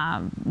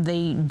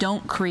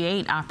don't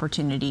create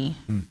opportunity,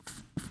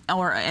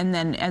 and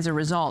then as a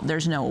result,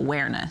 there's no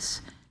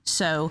awareness.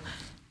 So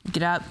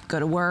get up, go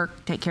to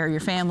work, take care of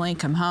your family,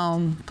 come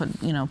home, put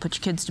your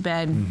kids to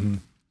bed,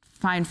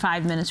 find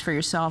 5 minutes for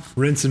yourself.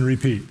 Rinse and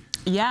repeat.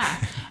 Yeah,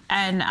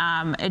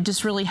 and it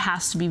just really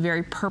has to be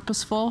very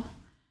purposeful,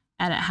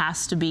 and it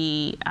has to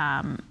be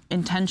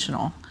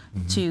intentional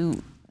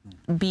to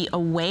be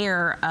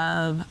aware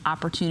of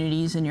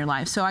opportunities in your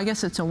life. So I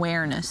guess it's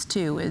awareness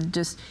too. It's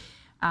just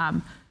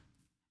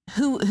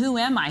who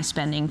am I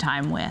spending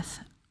time with?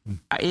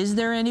 Is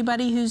there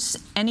anybody who's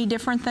any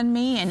different than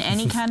me in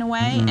any kind of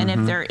way? And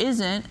if there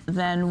isn't,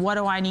 then what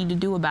do I need to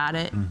do about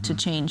it to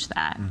change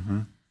that?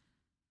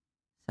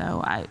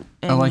 So I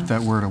like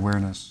that word,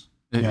 awareness.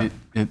 Of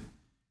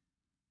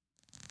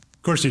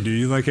course you do.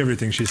 You like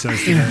everything she says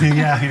today.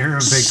 Yeah, you're a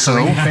big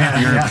Kareem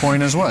fan. Your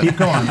point is what? Keep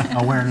going.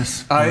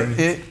 Awareness.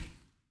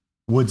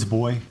 Woods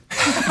boy.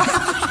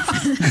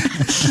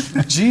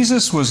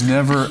 Jesus was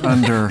never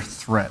under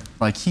threat.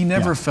 Like, he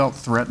never felt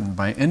threatened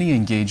by any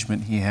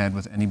engagement he had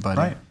with anybody.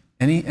 Right.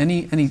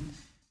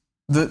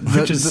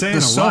 Which is saying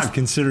a lot,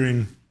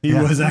 considering he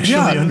was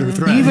actually under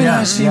threat. Even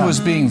as he was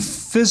being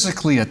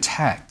physically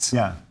attacked.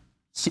 Yeah.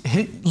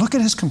 Look at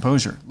his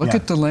composure. Look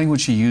at the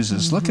language he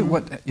uses. Look at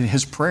what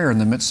his prayer in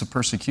the midst of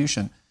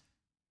persecution.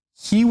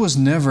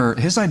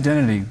 His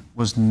identity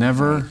was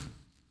never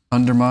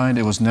undermined.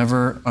 It was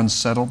never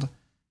unsettled.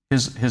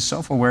 his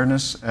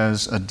self-awareness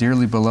as a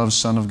dearly beloved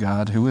Son of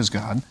God, who is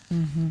God,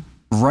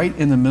 right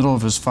in the middle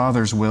of his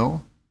Father's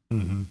will,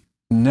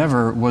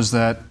 never was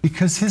that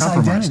Because his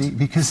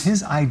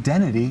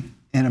identity,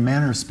 in a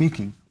manner of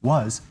speaking,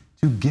 was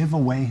to give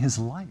away his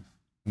life.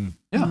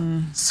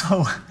 Yeah.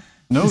 So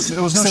No, it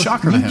was no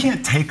shocker to you him.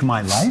 can't take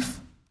my life.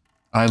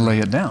 I lay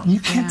it down.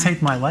 You can't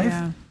take my life.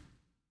 Yeah.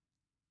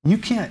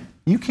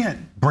 You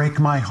can't break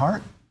my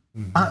heart.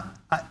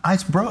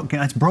 It's broken.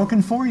 It's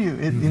broken for you.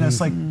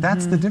 It's like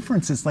that's the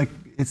difference. It's like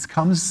it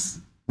comes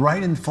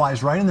right and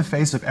flies right in the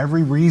face of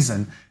every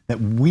reason that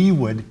we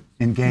would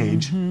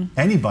engage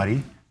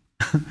anybody,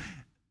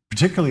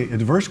 particularly a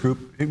diverse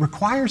group. It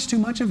requires too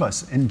much of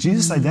us. And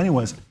Jesus' identity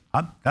was,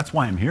 that's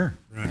why I'm here.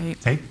 Right.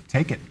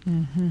 Take it.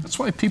 That's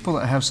why people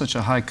that have such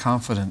a high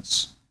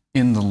confidence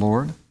in the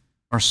Lord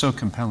are so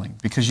compelling,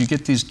 because you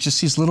get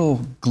these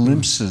little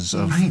glimpses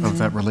of that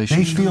They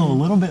relationship. feel a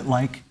little bit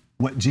like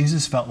what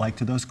Jesus felt like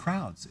to those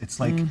crowds. It's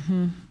like,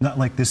 not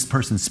like this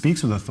person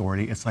speaks with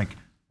authority. It's like,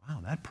 wow,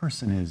 that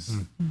person is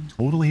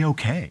totally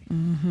okay.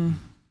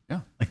 Yeah.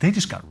 Like they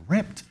just got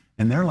ripped.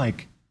 And they're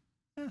like,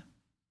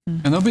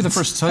 And they'll be the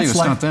first to tell you That's it's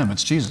like- not them,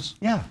 it's Jesus.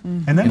 yeah.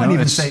 And they might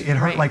even it's- say it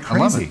hurt Right. like I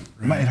love crazy.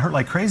 it. It hurt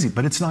like crazy,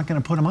 but it's not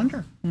going to put them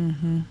under.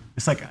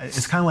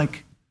 It's kind of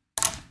like,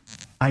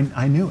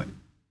 I knew it.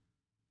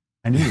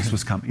 I knew this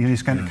was coming. You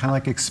just kind of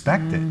like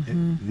expect it.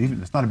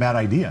 It's not a bad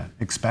idea.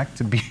 Expect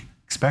to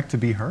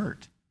be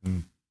hurt.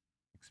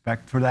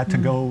 Expect for that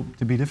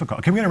to be difficult.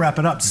 Okay, we're going to wrap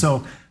it up.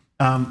 So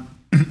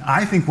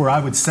I think where I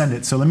would send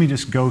it, so let me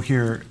just go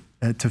here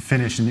to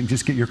finish and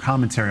just get your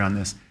commentary on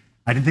this.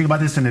 I didn't think about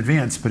this in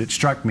advance, but it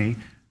struck me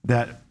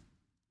that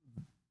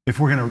if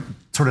we're going to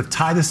sort of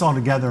tie this all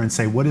together and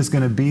say, what is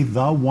going to be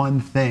the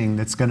one thing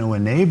that's going to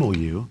enable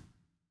you,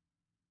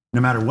 no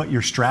matter what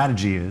your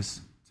strategy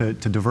is, to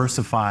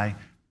diversify,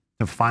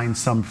 to find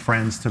some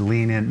friends to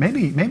lean in.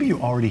 Maybe you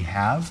already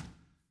have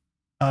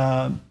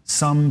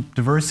some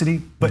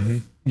diversity, but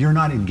you're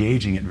not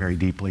engaging it very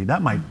deeply.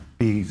 That might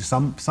be,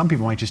 some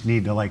people might just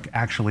need to like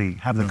actually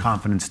have the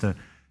confidence to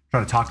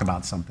try to talk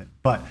about something.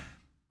 But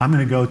I'm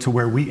going to go to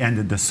where we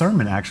ended the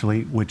sermon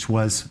actually, which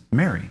was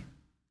Mary.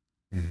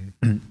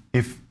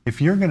 If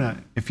you're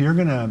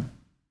gonna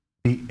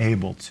be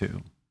able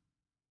to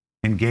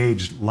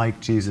engage like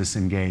Jesus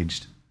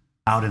engaged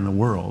out in the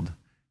world,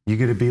 you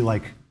got to be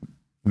like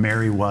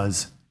Mary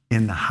was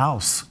in the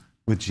house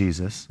with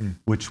Jesus,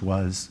 which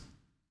was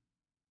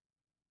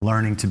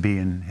learning to be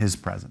in his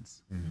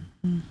presence,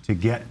 to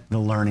get the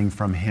learning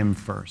from him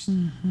first,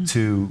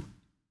 to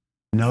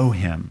know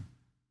him,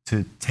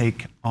 to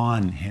take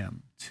on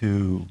him,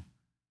 to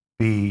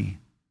be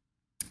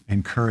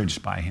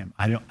encouraged by him.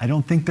 I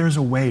don't think there's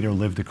a way to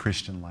live the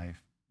Christian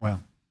life.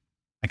 Well,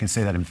 I can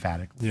say that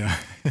emphatically. Yeah.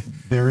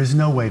 There is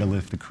no way to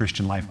live the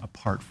Christian life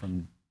apart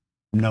from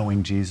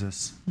knowing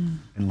Jesus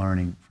and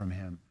learning from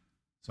him.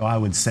 So I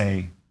would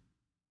say,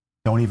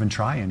 don't even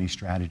try any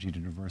strategy to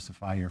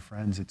diversify your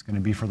friends. It's going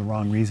to be for the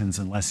wrong reasons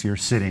unless you're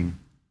sitting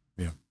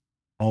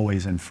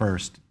always and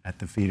first at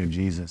the feet of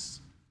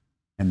Jesus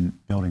and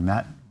building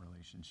that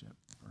relationship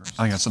first.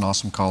 I think that's an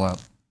awesome call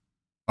out.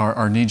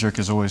 Our knee jerk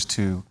is always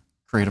to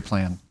create a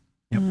plan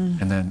and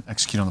then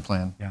execute on the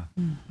plan. Yeah.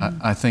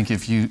 I think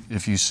if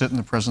you sit in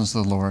the presence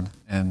of the Lord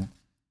and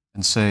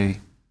say,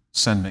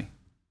 send me,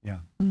 Yeah.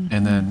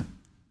 and then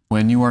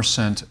when you are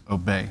sent,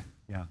 obey,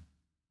 Yeah.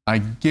 I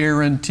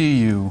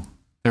guarantee you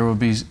there will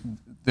be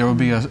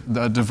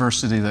a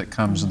diversity that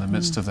comes in the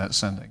midst of that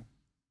sending.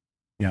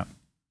 Yeah.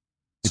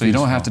 So you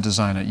don't have to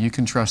design it. You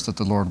can trust that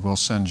the Lord will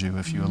send you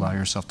if you allow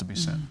yourself to be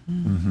sent.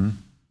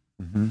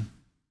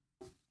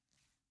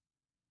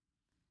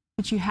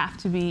 But you have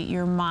to be,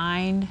 your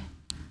mind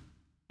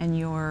and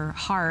your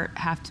heart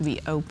have to be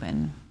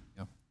open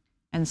Yep.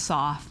 and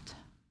soft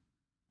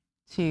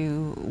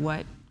to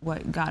what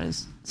God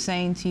is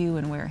saying to you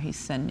and where he's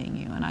sending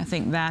you. And I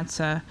think that's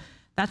a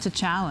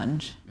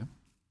challenge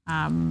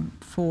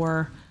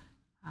for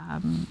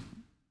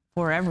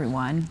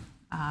everyone,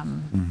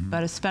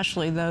 but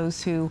especially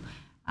those who,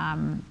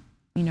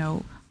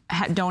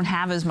 don't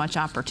have as much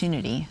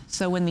opportunity.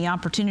 So when the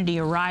opportunity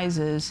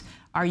arises,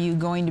 are you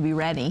going to be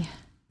ready?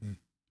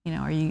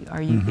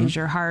 Is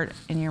your heart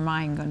and your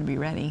mind going to be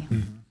ready?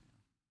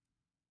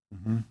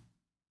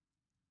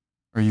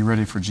 Are you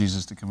ready for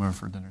Jesus to come over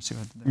for dinner? See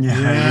what I did there?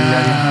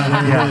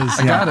 Yeah.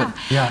 I got it.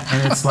 Yeah.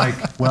 And it's like,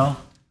 well,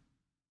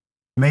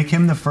 make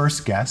him the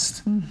first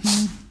guest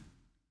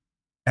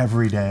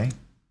every day.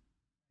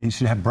 You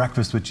should have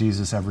breakfast with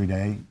Jesus every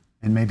day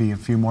and maybe a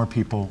few more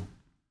people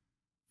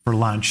for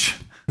lunch.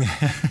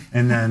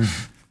 And then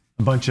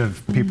a bunch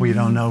of people you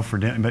don't know for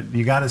dinner. But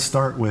you got to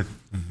start with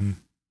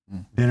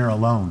dinner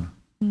alone.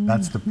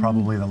 That's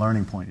probably the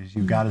learning point, is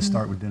you got to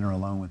start with dinner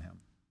alone with him.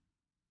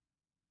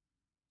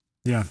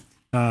 Yeah.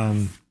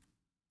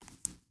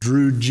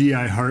 Drew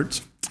G.I.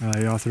 Hart,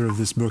 the author of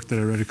this book that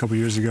I read a couple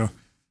years ago,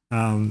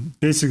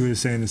 basically is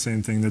saying the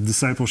same thing, that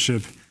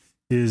discipleship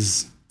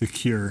is the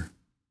cure.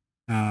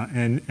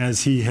 And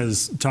as he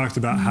has talked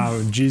about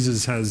how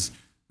Jesus has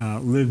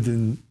lived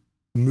and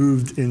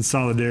moved in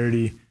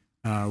solidarity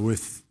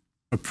with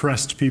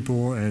oppressed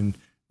people and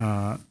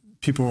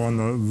people on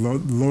the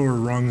lower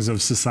rungs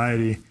of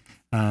society.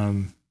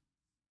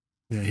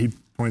 He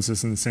points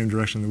us in the same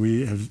direction that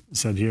we have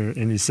said here.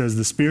 And he says,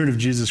 the Spirit of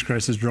Jesus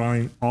Christ is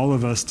drawing all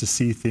of us to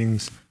see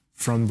things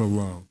from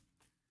below,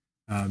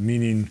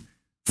 meaning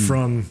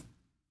from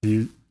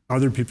the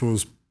other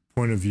people's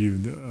point of view,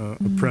 the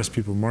oppressed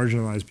people,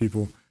 marginalized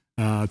people,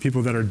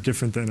 people that are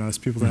different than us,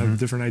 people that have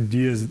different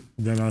ideas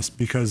than us,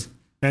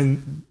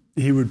 and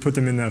he would put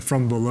them in that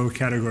from below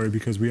category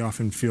because we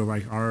often feel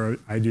like our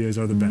ideas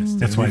are the best.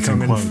 That's why it's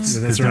in quotes,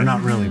 because they're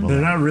not really below.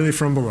 They're not really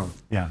from below.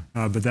 Yeah.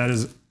 But that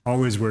is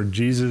always where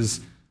Jesus,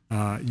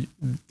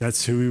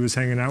 that's who he was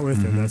hanging out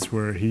with, and that's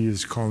where he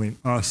is calling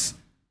us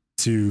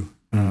to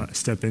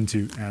step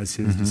into as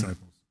his disciples.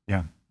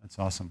 Yeah, that's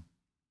awesome.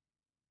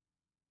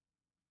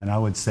 And I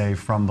would say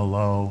from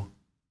below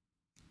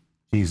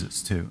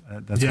Jesus too.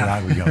 That's what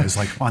I would go. It's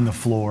like on the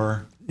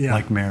floor,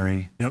 like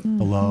Mary,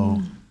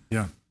 below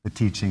the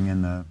teaching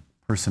and the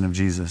person of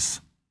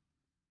Jesus.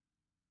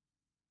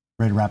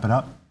 Ready to wrap it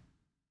up?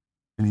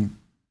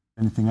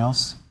 Anything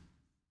else?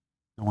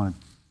 Don't want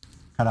to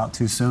cut out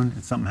too soon?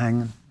 Is something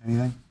hanging?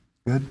 Anything?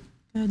 Good?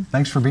 Good.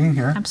 Thanks for being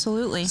here.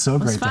 Absolutely. So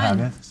great to have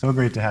you. So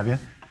great to have you.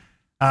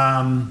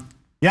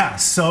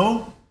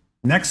 So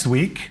next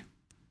week,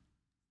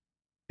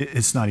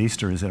 it's not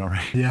Easter, is it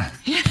already? Yeah.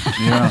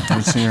 Yeah,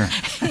 it's here.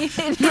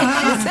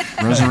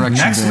 Resurrection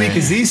Next Day. week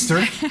is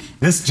Easter.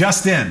 This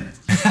just in.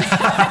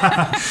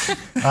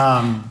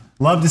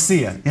 Love to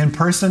see you in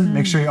person.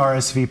 Make sure you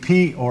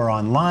RSVP or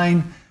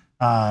online.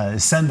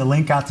 Send the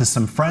link out to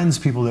some friends,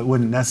 people that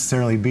wouldn't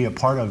necessarily be a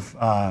part of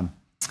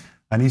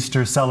an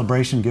Easter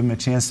celebration. Give them a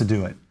chance to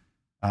do it.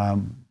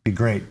 Be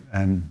great.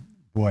 And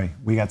boy,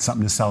 we got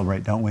something to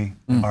celebrate, don't we?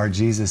 Our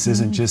Jesus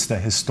isn't just a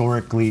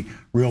historically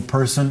real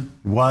person.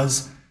 He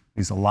was.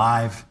 He's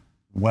alive,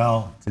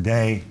 well,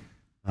 today,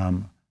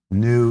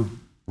 new,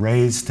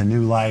 raised to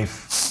new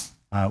life,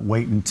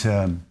 waiting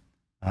to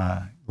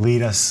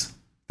lead us,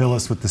 fill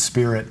us with the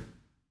Spirit,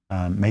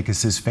 make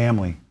us his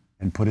family,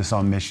 and put us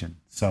on mission.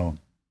 So,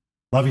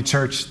 love you,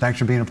 church. Thanks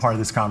for being a part of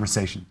this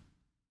conversation.